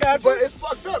you. But it's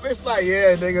fucked up. It's like,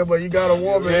 yeah, nigga, but you got a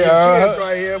woman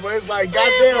right here. But it's like,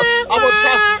 goddamn, I'm gonna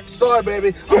try. Sorry,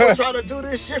 baby. I'm gonna try to do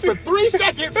this shit for 3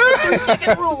 seconds. The 3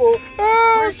 second rule.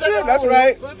 3 second That's rule.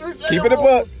 right. 3 second Keep it a rule.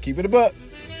 buck. Keep it a buck.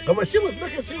 But she was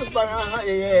looking, she was like,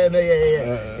 yeah.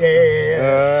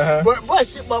 But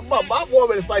shit, my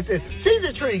woman is like this. She's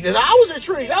intrigued, and I was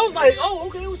intrigued. I was like, oh,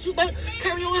 okay. Well, she's like,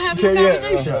 carry on having a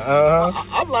conversation.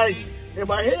 I'm like, in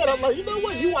my head, I'm like, you know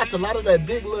what? You watch a lot of that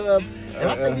Big Love, and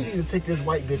I think you need to take this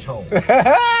white bitch home.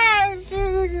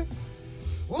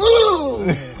 Woo!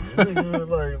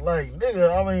 like,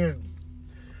 nigga, I mean,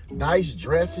 nice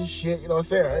dress and shit, you know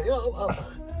what I'm saying? You know,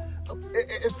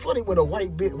 it's funny when a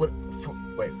white bitch,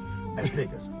 as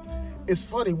niggas, it's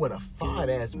funny when a fine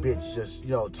ass bitch just,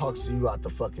 you know, talks to you out the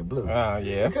fucking blue.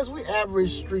 Yeah. Because we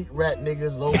average street rat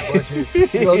niggas, low budget.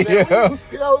 You know what I'm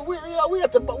saying? We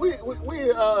at the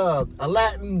a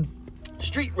Latin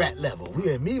street rat level. We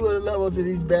at Meva level to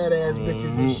these badass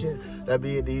bitches and shit that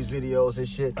be in these videos and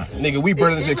shit. Nigga, we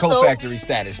Brothers and Co Factory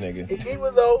status, nigga.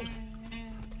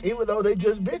 Even though they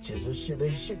just bitches and shit, they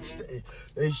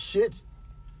shit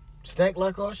stank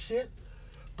like our shit.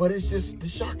 But it's just the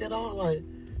shock at all, like,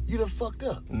 you done fucked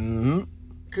up.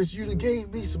 Cause you done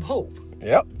gave me some hope.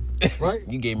 Yep. Right?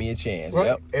 You gave me a chance. Right?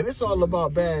 Yep. And it's all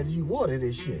about bad you wanted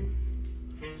this shit.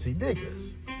 See,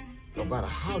 niggas, no matter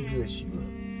how good she look,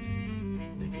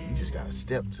 nigga, you just gotta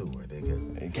step to her,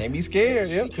 nigga. You can't be scared,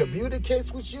 She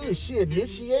communicates with you and she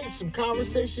initiates some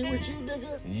conversation with you,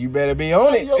 nigga. You better be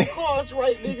on it. Your cards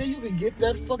right, nigga. You can get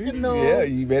that fucking no. Yeah,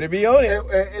 you better be on it.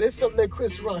 And it's something that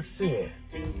Chris Rock said.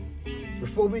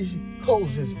 Before we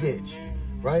close this bitch,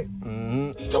 right?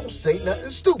 Don't say nothing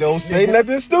stupid. Don't say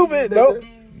nothing stupid. Nope.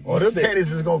 Or them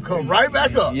panties is gonna come right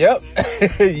back up. Yep.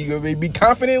 You gonna be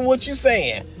confident in what you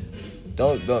saying.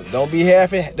 Don't be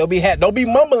happy. Don't be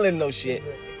mumbling no shit.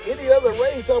 Any other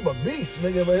race, I'm a beast,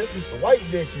 nigga. But it's just the white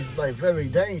bitch is like very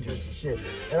dangerous and shit.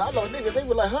 And I know niggas, they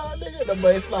were like, huh, nigga?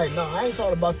 But it's like, no, I ain't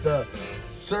talking about the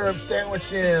syrup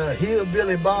sandwich and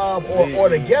hillbilly Bob or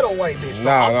the ghetto white bitch.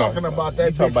 I'm talking about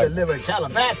that bitch that live in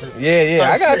Calabasas. Yeah,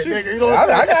 I got you. Nigga, you know what I'm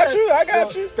saying? I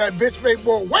got you. That bitch make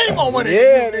way more money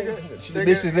than you, nigga. The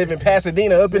bitches live in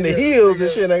Pasadena up in the hills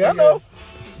and shit. Nigga, I know.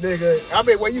 Nigga, I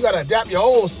mean, when you gotta adapt your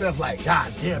whole self, like,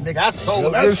 god damn, nigga, I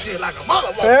sold that shit like a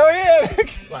motherfucker. Hell yeah.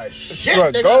 Like, shit,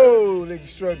 struck nigga. Gold, nigga,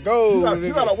 struck gold.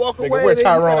 You gotta walk away. Nigga, where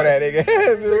Tyrone at, nigga?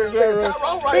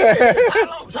 Tyrone right there.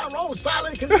 Tyrone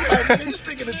silent, because he's like, nigga, you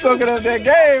speaking the soaking up that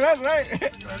game, that's right.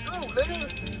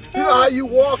 Nigga. You know how you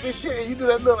walk and shit, and you do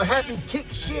that little happy kick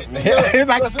shit, nigga? It's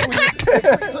like, you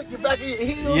click your back of your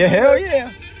heels. Yeah, hell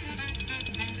yeah.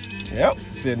 Yep.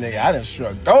 Said, nigga, I done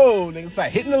struck gold. Nigga, it's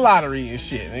like hitting the lottery and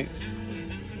shit, nigga.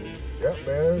 Yep,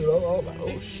 man. You know, I'm like,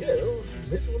 oh shit,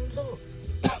 bitch, what I'm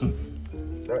talking.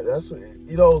 That's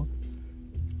you know,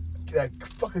 that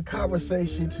fucking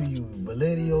conversation to you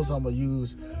millennials. I'm gonna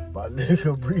use my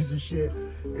nigga Breezy shit.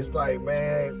 It's like,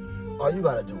 man, all you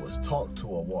gotta do is talk to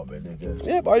a woman, nigga.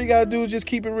 Yep. All you gotta do is just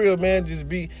keep it real, man. Just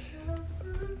be.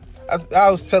 I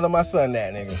was telling my son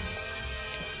that, nigga.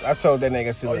 I told that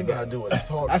nigga, all you gotta do is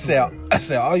talk. I said,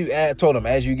 all you told him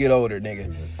as you get older,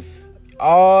 nigga.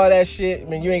 All that shit,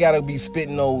 man, you ain't gotta be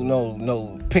spitting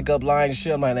no pickup line and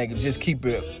shit. I'm like, nigga, just keep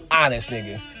it honest,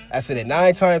 nigga. I said that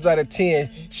 9 times out of 10,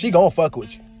 she gonna fuck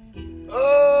with you.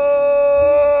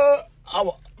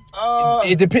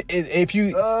 It depends if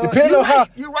you depending on how.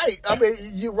 You're right. I mean,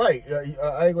 you're right.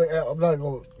 I'm not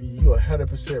gonna. You're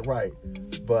 100% right,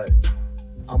 but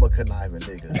I'm a conniving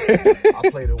nigga. I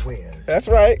play to win. That's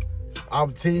right.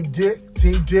 I'm Team Dick,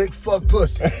 fuck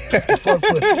pussy. Fuck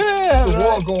pussy. There's a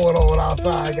war going on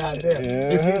outside, goddamn.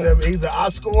 Yeah. It's either I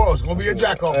score or it's gonna be a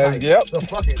jack-off fight. Yep. So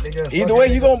fuck it, nigga. Either way,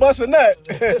 you gonna bust a nut.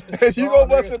 You gonna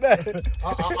bust a nut.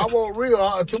 I want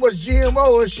real. Too much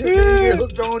GMO and shit. You get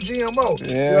hooked on GMO. Yeah.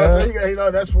 You know what I'm saying? You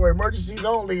know, that's for emergencies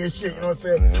only and shit. You know what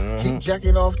I'm saying? Keep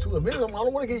jacking off to a minimum. I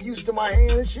don't want to get used to my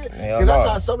hand and shit. Because that's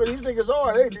how some of these niggas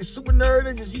are. They just super nerd.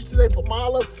 They just used to they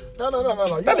Palmolive. No.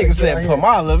 That nigga said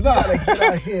Palmolive. No. You gotta get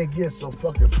out here and get some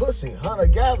fucking pussy.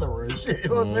 Hunter-gatherer and shit. You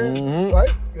know what I'm saying?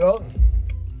 Right? You know?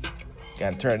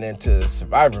 Gotta turn into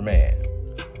Survivor Man.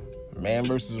 Man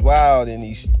versus wild in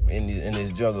this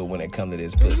jungle when it come to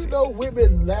this Do pussy. you know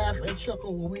women laugh and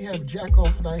chuckle when we have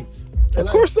jack-off nights? Of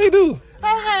course they do.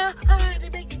 They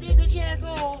make the nigga jack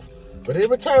off. But in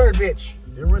return, bitch.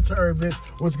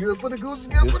 What's good for the goose is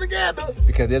good for the gander.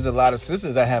 Because there's a lot of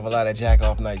sisters that have a lot of jack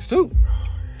off nights too.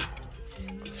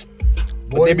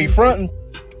 But Boy, they be fronting.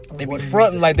 They be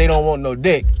fronting like they don't want no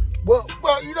dick. Well,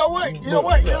 you know what?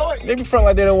 They be fronting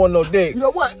like they don't want no dick. You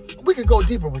know what? We can go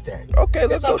deeper with that. Okay,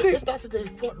 let's go deep. It's not that they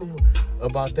fronting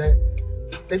about that.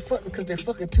 They fronting because they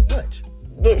fucking too much.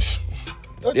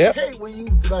 Don't you hate when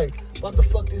you like about to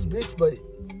fuck this bitch, but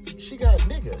she got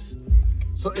niggas?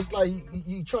 So it's like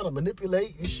you trying to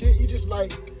manipulate and shit. You just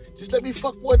like, just let me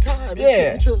fuck one time.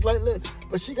 Yeah. You just like,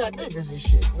 but she got niggas and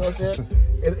shit. You know what I'm saying?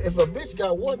 And if a bitch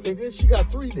got one nigga, she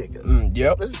got three niggas.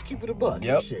 Yep. Let's just keep it a buck.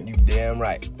 Yep. Shit. You damn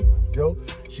right. Yo,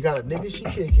 she got a nigga she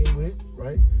kicking with,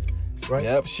 right? Right.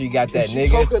 Yep. She got that if she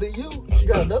nigga. talker to you, she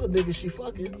got another nigga she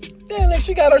fucking. Yeah, like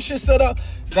she got her shit set up.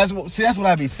 That's what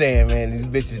I be saying, man. These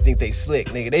bitches think they slick,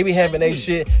 nigga. They be having their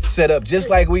shit set up just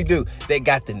like we do. They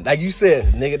got the, like you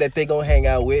said, nigga that they gonna hang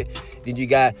out with. Then you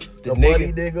got the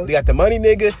money nigga. You got the money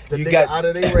nigga. The you nigga got out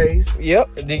of their race.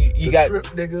 Yep. Then you the got trip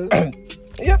nigga.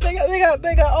 Yep.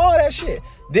 They got all that shit.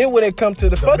 Then when it come to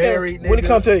the fucking, married when it nigga.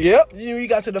 come to you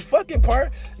got to the fucking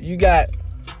part. You got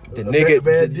the nigga,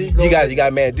 Mandingo. you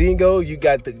got Mandingo, you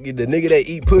got the nigga that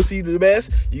eat pussy the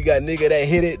best, you got nigga that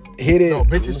hit it. No,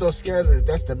 bitches so scared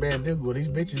that's the Mandingo. These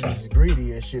bitches is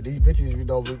greedy and shit. These bitches, you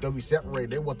know, they'll be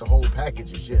separated. They want the whole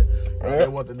package and shit. They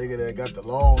want the nigga that got the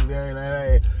long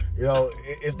thing. You know,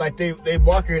 it's like they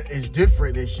market is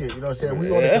different and shit. You know what I'm saying?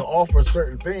 We only can offer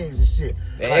certain things and shit.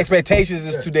 The expectations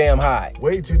is too damn high.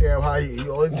 Way too damn high.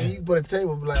 You put a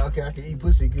table, be like, okay, I can eat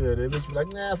pussy good. And the bitch be like,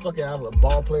 nah, fuck it, I'm a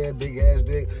ball player, big ass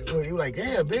dick. You like,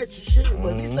 damn, bitch, shit.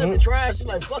 But at least let me try. She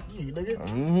like, fuck you,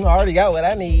 nigga. I already got what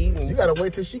I need. You gotta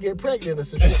wait till she get pregnant or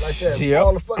some shit like that. Yep.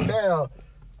 Fall the fuck down.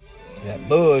 That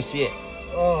bullshit.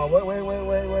 Oh,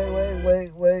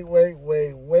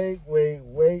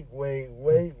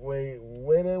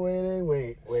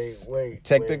 wait.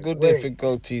 Technical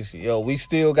difficulties. Yo, we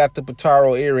still got the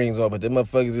Pataro earrings on, but them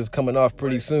motherfuckers is coming off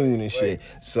pretty soon and shit.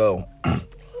 So,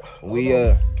 we,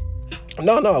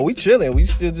 no, we chilling. We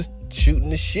still just shooting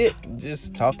the shit.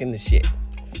 Just talking the shit.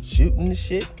 Shooting the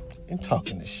shit and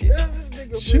talking the shit.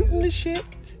 Shooting the shit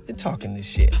and talking the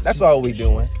shit. That's all we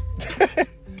doing.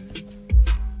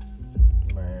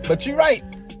 But you're right.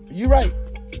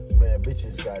 Man,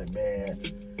 bitches got it, man.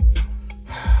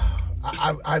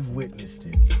 I've witnessed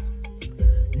it.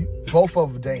 Both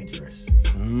of them dangerous.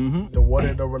 Mm-hmm. The one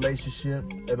in the relationship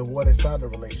and the one that's not in the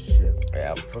relationship.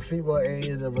 Yeah. For female A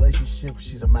in the relationship,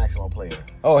 she's a maximum player.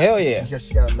 Oh, hell yeah.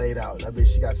 She got it laid out. I mean,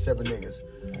 she got 7 niggas.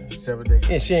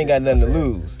 Yeah, she ain't got nothing to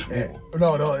lose.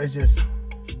 No, it's just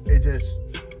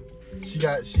she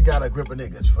got a grip of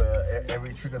niggas for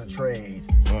every trick of the trade.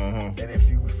 Mm-hmm. And if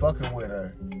you fucking with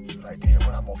her, you're like, damn,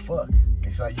 what I'm gonna fuck?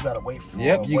 It's like you gotta wait for.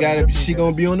 Yep, she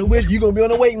gonna be on the wish. You gonna be on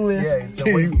the waiting list. Yeah,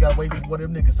 so you gotta wait for one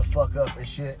of them niggas to fuck up and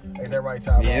shit. Ain't that right,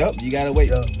 Tom? Yep, you gotta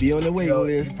wait. Be on the waiting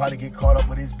list. You probably get caught up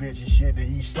with his bitch and shit.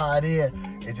 Then you slide in.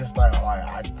 It's just like, all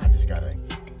right, I just gotta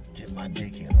get my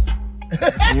dick in her.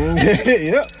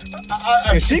 Yep.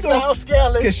 She sounds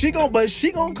scandalous. But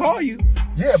she gonna call you.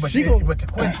 Yeah, but the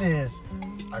question is,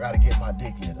 I gotta get my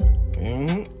dick in her.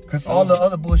 Mm-hmm. Cause all the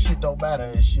other bullshit don't matter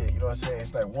and shit. You know what I'm saying?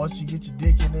 It's like once you get your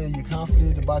dick in there, you're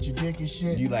confident about your dick and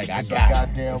shit. You like, it's I got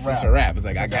goddamn it. rap. It's a rap. It's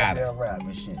like, I got it. Goddamn rap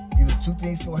and shit. Either two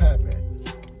things gonna happen.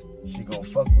 She gonna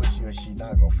fuck with you or she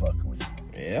not gonna fuck with you.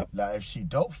 Yep. Now, if she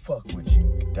don't fuck with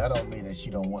you, that don't mean that she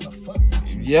don't want to fuck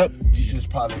with you. Yep. She just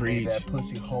probably made that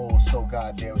pussy hole so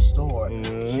goddamn sore.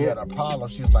 Mm-hmm. She had a problem.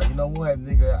 She was like, you know what,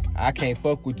 nigga? I can't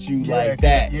fuck with you like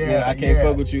that. I can't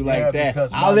fuck with you like that.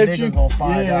 Because I'll my let nigga you. gonna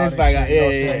find out. It's like,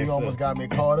 shit, you almost got me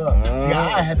caught up. See,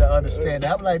 I had to understand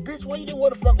that. I'm like, bitch, why you didn't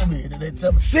want to fuck with me? And then they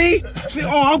tell me. See.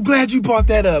 Oh, I'm glad you brought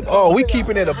that up. Oh, we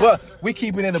keeping it a buck. We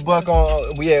keeping it a buck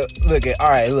on. Yeah. Look at. All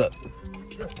right. Look.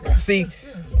 See,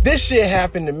 this shit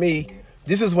happened to me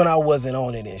this is when I wasn't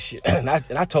on it and shit. And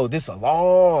I told this a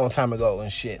long time ago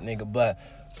and shit, nigga. But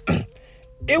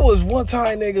it was one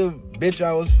time, nigga, bitch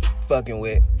I was fucking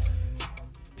with.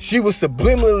 She was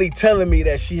subliminally telling me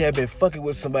that she had been fucking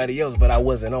with somebody else, but I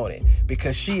wasn't on it.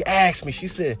 Because she asked me, she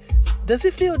said, does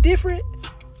it feel different?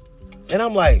 And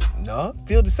I'm like, no,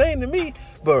 feel the same to me.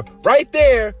 But right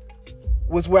there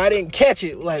was where I didn't catch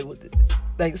it. Like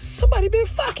somebody been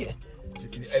fucking.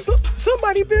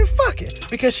 Somebody been fucking.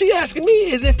 Because she asking me,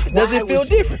 does it feel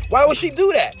different? Why would she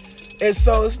do that? And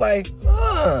so it's like,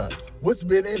 what's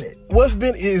been in it? What's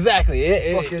been exactly?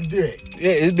 Fucking dick.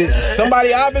 Yeah, it's been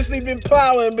somebody obviously been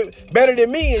plowing better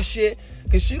than me and shit.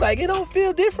 Cause she like, it don't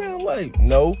feel different. I'm like,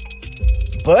 no,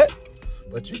 but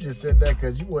you just said that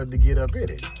because you wanted to get up in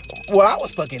it. Well, I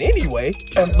was fucking anyway.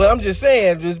 But I'm just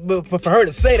saying, but for her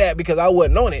to say that because I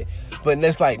wasn't on it. But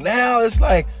it's like now it's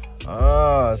like,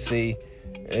 see,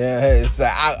 yeah, it's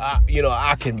like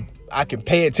I can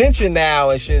pay attention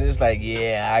now and shit. It's like,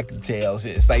 yeah, I can tell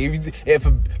shit. It's like if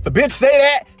a bitch say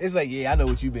that, it's like, yeah, I know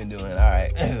what you've been doing. All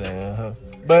right,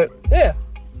 But yeah,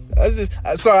 I just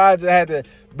had to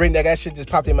bring that shit just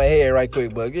popped in my head right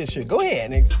quick. But yeah, shit, go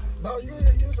ahead, nigga. No, you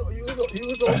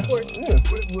was on point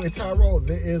with Tyrone.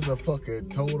 There is a fucking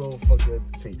total fucking.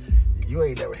 See, you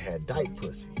ain't never had dyke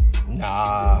pussy.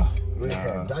 Nah, you ain't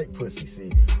had dyke pussy.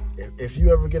 See, if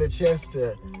you ever get a chance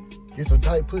to get some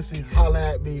dyke pussy,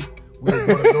 holla at me. We'll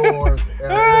go to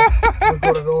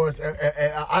doors. And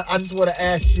I just want to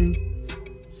ask you.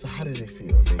 So how did it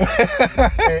feel,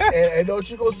 nigga? and don't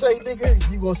you gonna say,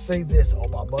 nigga? You gonna say this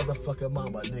on my motherfucking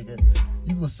mama, nigga?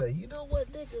 You gonna say, you know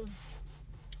what, nigga?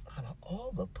 Out of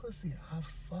all the pussy I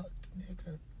fucked,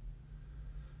 nigga,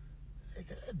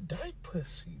 that dyke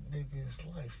pussy, nigga, is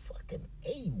like fucking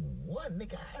A1,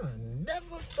 nigga. I've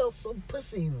never felt some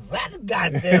pussy that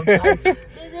goddamn tight.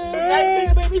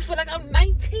 Nigga made me feel like I'm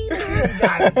 19.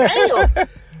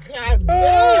 Goddamn.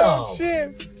 Oh,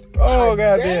 shit. Oh,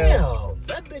 goddamn.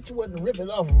 That bitch wasn't ripping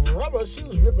off rubber. She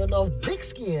was ripping off dick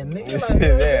skin, nigga. Like,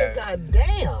 yeah.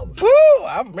 Goddamn. Woo!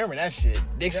 I remember that shit.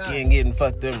 Dick skin getting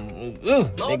fucked up. No,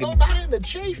 not in the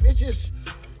chafe. It's just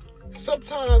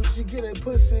sometimes you get a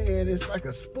pussy and it's like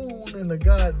a spoon in a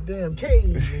goddamn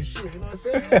cage and shit. You know what I'm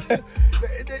saying?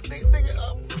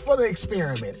 For the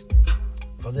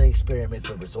experiment,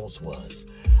 the results was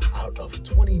out of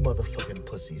 20 motherfucking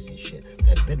pussies and shit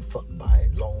that been fucked by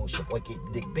long sheboyke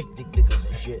big dick niggas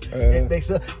and shit. It makes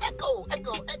a echo.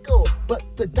 But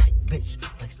the dyke bitch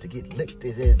likes to get licked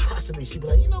and then possibly she be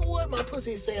like, you know what? My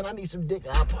pussy is saying I need some dick.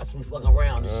 I'll possibly fuck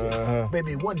around and shit.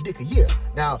 Maybe one dick a year.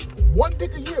 Now, one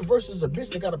dick a year versus a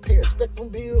bitch that got to pay a Spectrum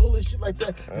bill and shit like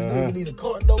that. This nigga need a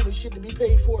card note and shit to be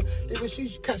paid for. Nigga,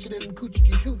 she's cashing in them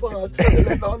coochie coupons and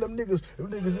letting all them niggas in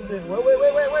there.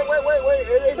 Wait.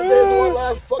 It ain't the days one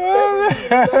last fuck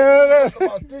that.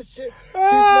 About this shit. She's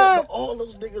letting all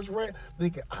those niggas rant.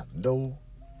 Nigga, I know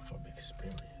from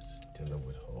experience dealing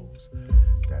with hoes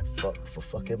that fuck for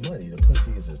fucking money. The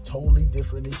pussy is totally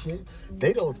different and shit.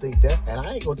 They don't think that, and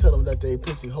I ain't gonna tell them that they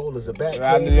pussy hole is a bad thing.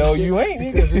 I know you ain't,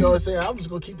 because you know what I'm saying. I'm just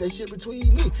gonna keep that shit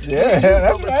between me. Yeah,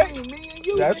 that's right. Me and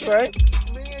you. That's nigga. right.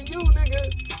 Me and you, nigga.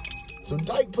 So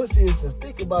dyke pussy is to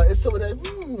think about it. It's some of that.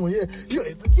 Yeah.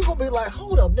 You gonna be like,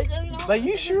 hold up, nigga. You know? Like,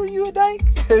 you sure you a dyke?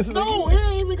 No, it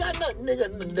ain't even got nothing, nigga.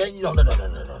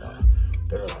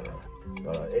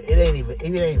 No. It ain't even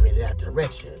in that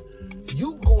direction.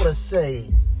 You gonna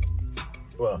say,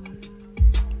 well,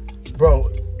 bro,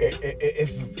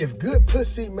 if good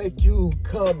pussy make you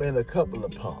come in a couple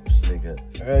of pumps, nigga.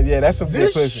 Yeah, that's some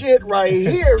good pussy. This shit right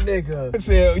here, nigga.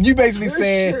 So you basically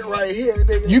saying, shit right here,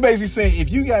 nigga. You basically saying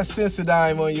if you got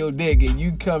Sensodyne on your dick and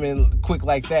you come in quick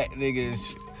like that, nigga,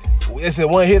 it's a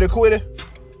one hitter quitter.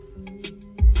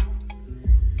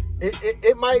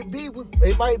 It might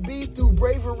be through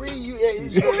bravery.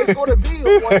 It's going to be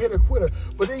a one-hitter quitter.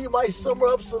 But then you might summer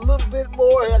up a little bit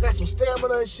more. I got some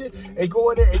stamina and shit, and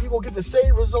go in there and you gonna get the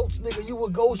same results, nigga. You will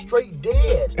go straight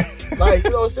dead. Like,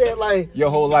 you know what I'm saying? Like your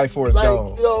whole life force like,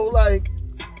 gone. You know, like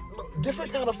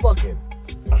different kind of fucking.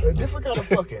 A different kind of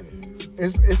fucking.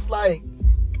 It's like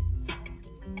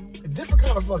a different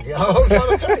kind of fucking. I'm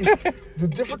trying to tell you, the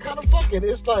different kind of fucking.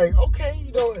 It's like, okay,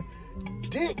 you know,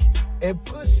 dick and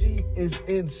pussy is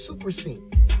in super sync.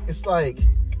 It's like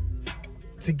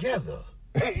together.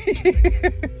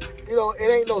 You know, it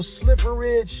ain't no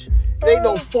slipperage. It ain't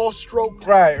no false stroke.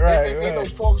 Right. Ain't no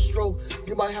false stroke.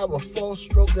 You might have a false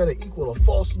stroke that'll equal a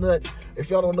false nut. If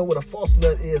y'all don't know what a false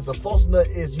nut is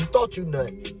you thought you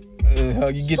nut.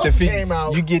 You get the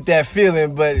feeling. You get that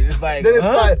feeling, but it's like, then it's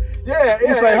like, yeah.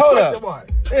 It's like, hold up.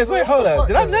 It's like, hold up.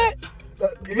 Did I nut?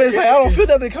 But it's like, I don't feel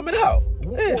nothing coming out.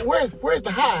 Where's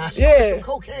the high? I saw Yeah. some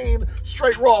cocaine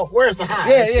straight raw. Where's the high?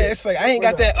 Yeah, it's like I ain't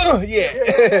got that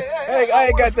I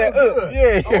ain't got that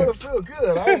I wanna feel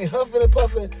good. I ain't huffing and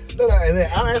puffing. And then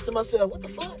I'm asking myself, what the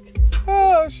fuck?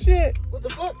 Oh shit. What the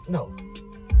fuck? No.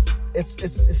 It's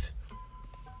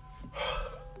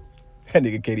That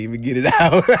nigga can't even get it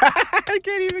out. I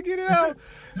can't even get it out.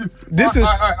 This is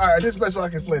all right. This is the best way I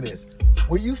can explain this.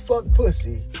 When you fuck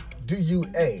pussy, do you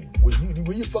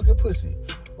when you fucking pussy,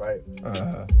 right?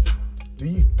 Do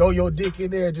you throw your dick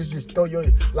in there? Just throw your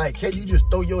can you just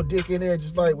throw your dick in there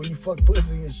just like when you fuck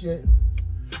pussy and shit?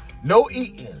 No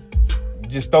eating.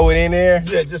 just throw it in there.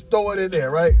 Yeah, just throw it in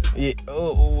there, right? Yeah,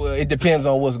 well, it depends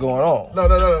on what's going on. No.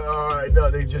 All right,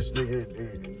 no, they just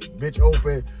bitch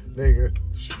open, nigga,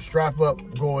 strap up,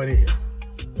 going in.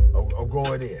 I'm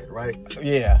going in, right?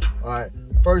 Yeah. All right.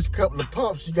 First couple of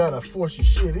pumps, you gotta force your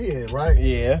shit in, right?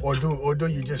 Yeah. Or do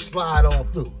you just slide on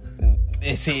through?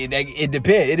 See, it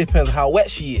depends. It depends how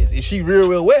wet she is. If she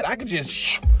real wet, I could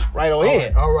just right on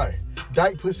in. All right.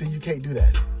 Dyke pussy, you can't do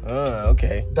that.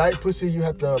 Okay. Dyke pussy, you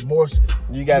have to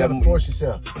You gotta force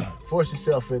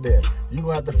yourself in there. You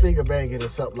gonna have to finger bang it or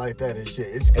something like that and shit.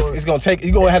 It's gonna take.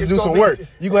 You gonna have to do some work.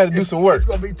 You gonna have to do some work. It's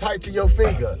gonna be tight to your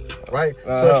finger, right?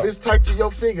 So if it's tight to your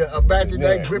finger, imagine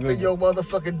that gripping your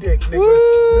motherfucking dick, nigga.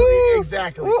 Woo.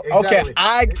 Exactly. Okay,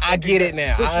 I get it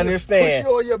now. I understand.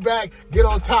 Push you on your back, get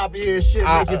on top of you and shit,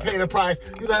 make you pay the price.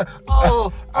 You like,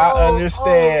 I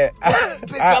understand.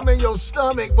 Bitch, I'm in your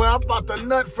stomach, but I'm about to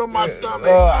nut from my stomach.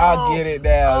 I get it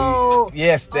now.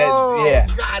 Yes, yeah.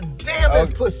 God damn,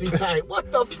 this pussy tight.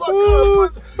 What the fuck?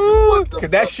 Cause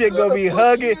that shit gonna be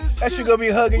hugging. That shit gonna be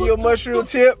hugging your mushroom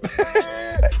tip.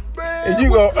 Man, and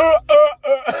you go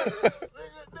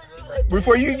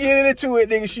before you get into it,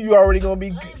 nigga, you already gonna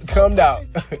be cummed out.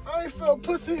 I ain't felt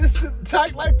pussy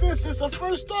tight like this since I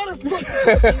first started fucking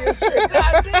pussy and shit.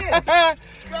 God damn. God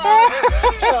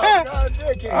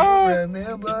damn. Can you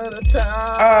remember the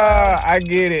time? I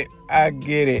get it.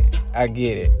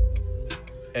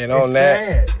 And on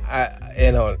that,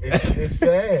 it's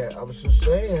sad. I was just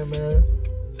saying, man.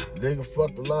 Nigga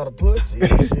fucked a lot of pussy and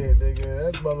shit,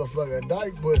 nigga. That motherfucking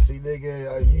dyke pussy,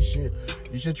 nigga.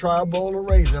 You should try a bowl of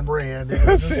Raisin Bran, nigga.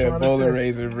 I said bowl of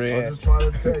Raisin Bran. I'm just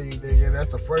trying to tell you, nigga. That's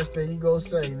the first thing you gonna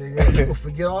say, nigga. You gonna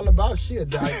forget all about shit,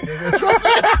 dyke, nigga.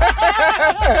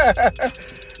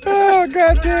 Oh,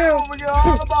 goddamn. You gonna forget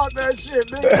all about that shit,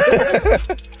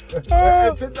 nigga.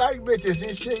 And to dyke bitches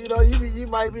and shit, you know, you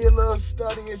might be a little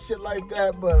studdy and shit like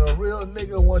that, but a real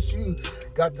nigga, once you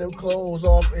got them clothes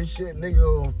off and shit, nigga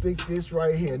gonna think this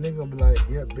right here. Nigga gonna be like,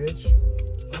 yeah, bitch,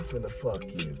 I'm finna fuck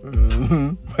you.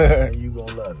 Mm-hmm. And you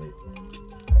gonna love it.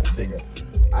 Nigga,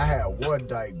 I had one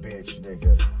dyke bitch,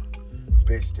 nigga.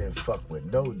 Bitch didn't fuck with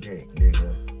no dick,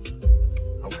 nigga.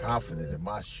 I'm confident in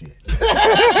my shit.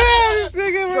 This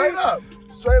nigga,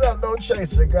 Straight up, no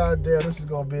chaser. Goddamn, this is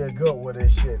gonna be a good one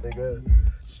and shit, nigga.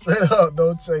 Straight up,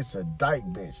 no chaser. Dyke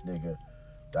bitch, nigga.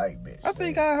 Dyke bitch. I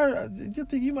think I heard. You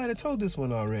think you might have told this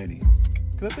one already?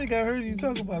 Cause I think I heard you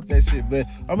talk about that shit, but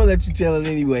I'm gonna let you tell it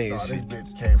anyway. This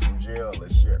bitch came from jail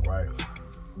and shit, right?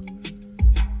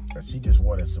 And she just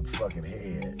wanted some fucking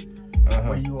head.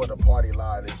 When you on the party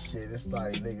line and shit, it's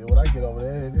like, nigga, when I get over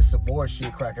there, there's some more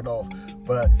shit cracking off.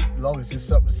 But as long as it's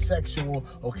something sexual,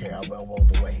 okay, I'm on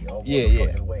the way. I'm on the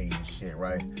fucking way and shit,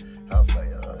 right? I was like,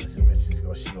 this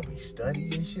bitch she gonna be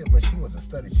studying and shit, but she wasn't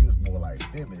studying. She was more like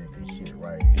feminine and shit,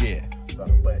 right? Yeah. So,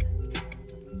 but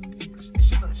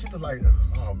she was like,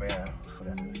 oh man,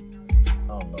 I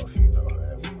don't know if you know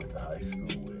her. We went to high school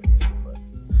with her,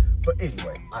 but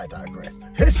anyway, I digress.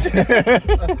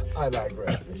 I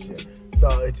digress and shit. No,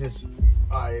 it just,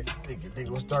 nigga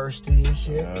was thirsty and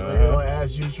shit, you know,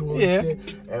 as usual and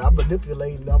shit. And I'm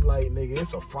manipulating. I'm like, nigga,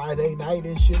 it's a Friday night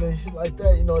and shit like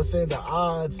that. You know what I'm saying? The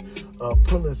odds of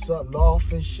pulling something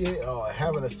off and shit, or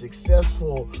having a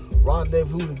successful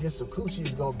rendezvous to get some coochie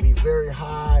is gonna be very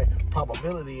high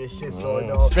probability and shit. So, you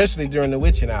know, especially during the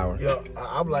witching hour. You know,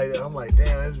 I'm like,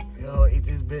 damn, you know, eat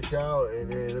this bitch out,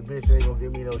 and then the bitch ain't gonna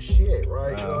give me no shit,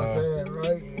 right? You know what I'm saying,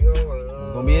 right? You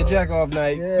know, gonna be a jack off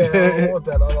night. Yeah, I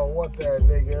don't want that,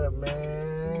 nigga,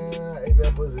 man. Ain't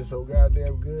that pussy so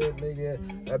goddamn good,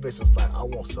 nigga? That bitch was like, I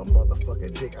want some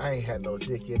motherfucking dick. I ain't had no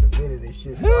dick in a minute and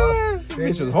shit. So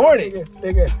bitch was horny.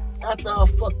 Nigga, after I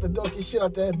fucked the donkey shit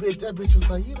out that bitch was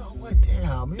like, you know what,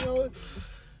 damn, you know.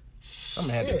 I'm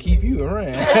gonna have to keep you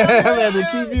around. I'm gonna have to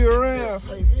keep you around.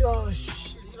 Like, you know,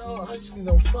 shit, you know, I usually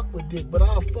don't fuck with dick, but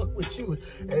I'll fuck with you.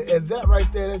 And that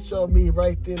right there, that showed me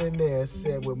right then and there,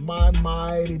 said with my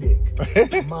mighty dick,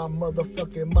 my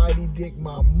motherfucking mighty dick,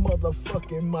 my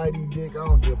motherfucking mighty dick. I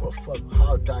don't give a fuck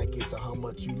how dyke is or how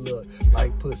much you look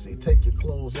like pussy. Take your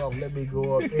clothes off, let me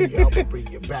go up in you, I'm gonna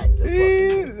bring you back to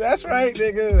fucking. That's right,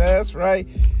 nigga, that's right.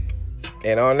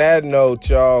 And on that note,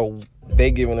 y'all, they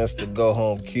giving us the go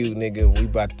home cue, nigga. We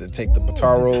about to take the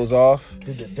Pataros off.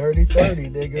 Did the dirty 30,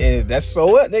 nigga. And that's so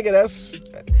what, nigga.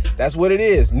 That's what it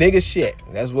is. Nigga shit.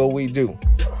 That's what we do.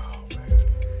 Oh, man.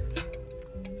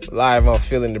 Live on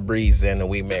Feeling the Breeze and the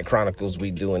We Man Chronicles.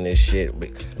 We doing this shit.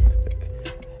 We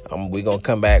gonna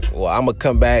come back. Well, I'm gonna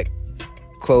come back,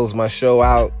 close my show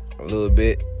out a little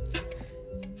bit.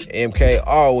 MK,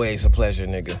 always a pleasure,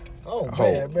 nigga. Oh,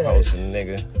 man. Hosting,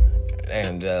 nigga.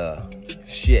 And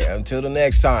shit, until the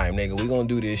next time, nigga, we gonna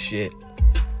do this shit.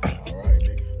 All right,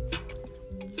 nigga.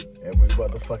 And we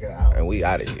motherfucking out. And we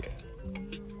out of here.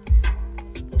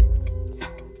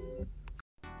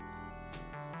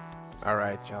 All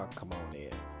right, y'all, come on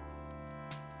in.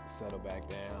 Settle back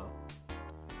down.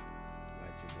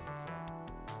 Like you're doing so.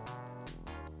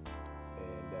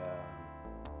 And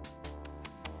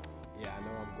yeah, I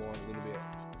know I'm going a little bit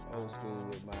old school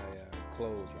with my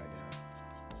clothes right now.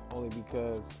 Only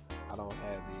because I don't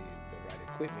have the right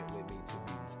equipment with me to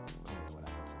be playing what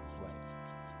I normally play.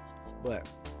 But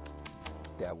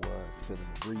that was Feeling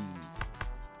the Breeze.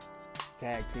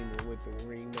 Tag teaming with the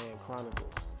Ringman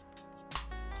Chronicles.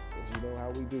 Because you know how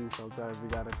we do. Sometimes we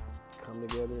gotta come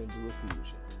together and do a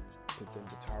fusion. Put them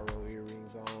Guitarro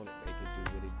earrings on and make it do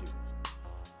what it do.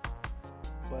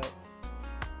 But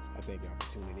I thank y'all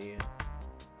for tuning in.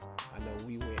 I know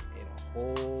we went in a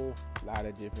whole lot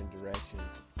of different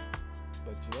directions.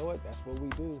 But you know what? That's what we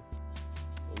do.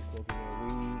 We smoking that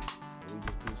weed, and we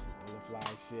just do some on-the-fly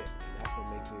shit, and that's what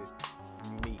makes it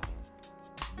unique,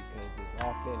 because it's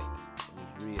authentic and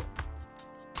it's real.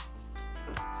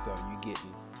 So you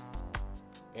getting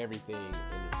everything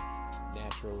in its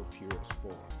natural, purest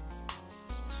form.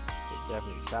 So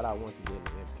definitely shout out once again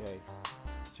to MK.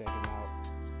 Check him out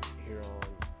here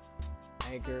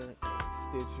on Anchor and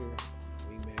Stitcher,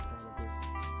 Wingman Chronicles,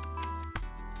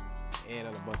 and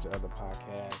on a bunch of other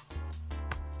podcasts.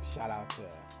 Shout out to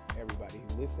everybody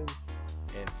who listens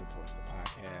and supports the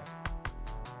podcast.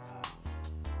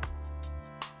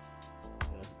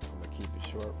 I'm going to keep it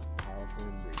short, powerful,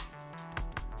 and brief.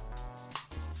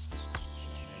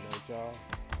 And y'all.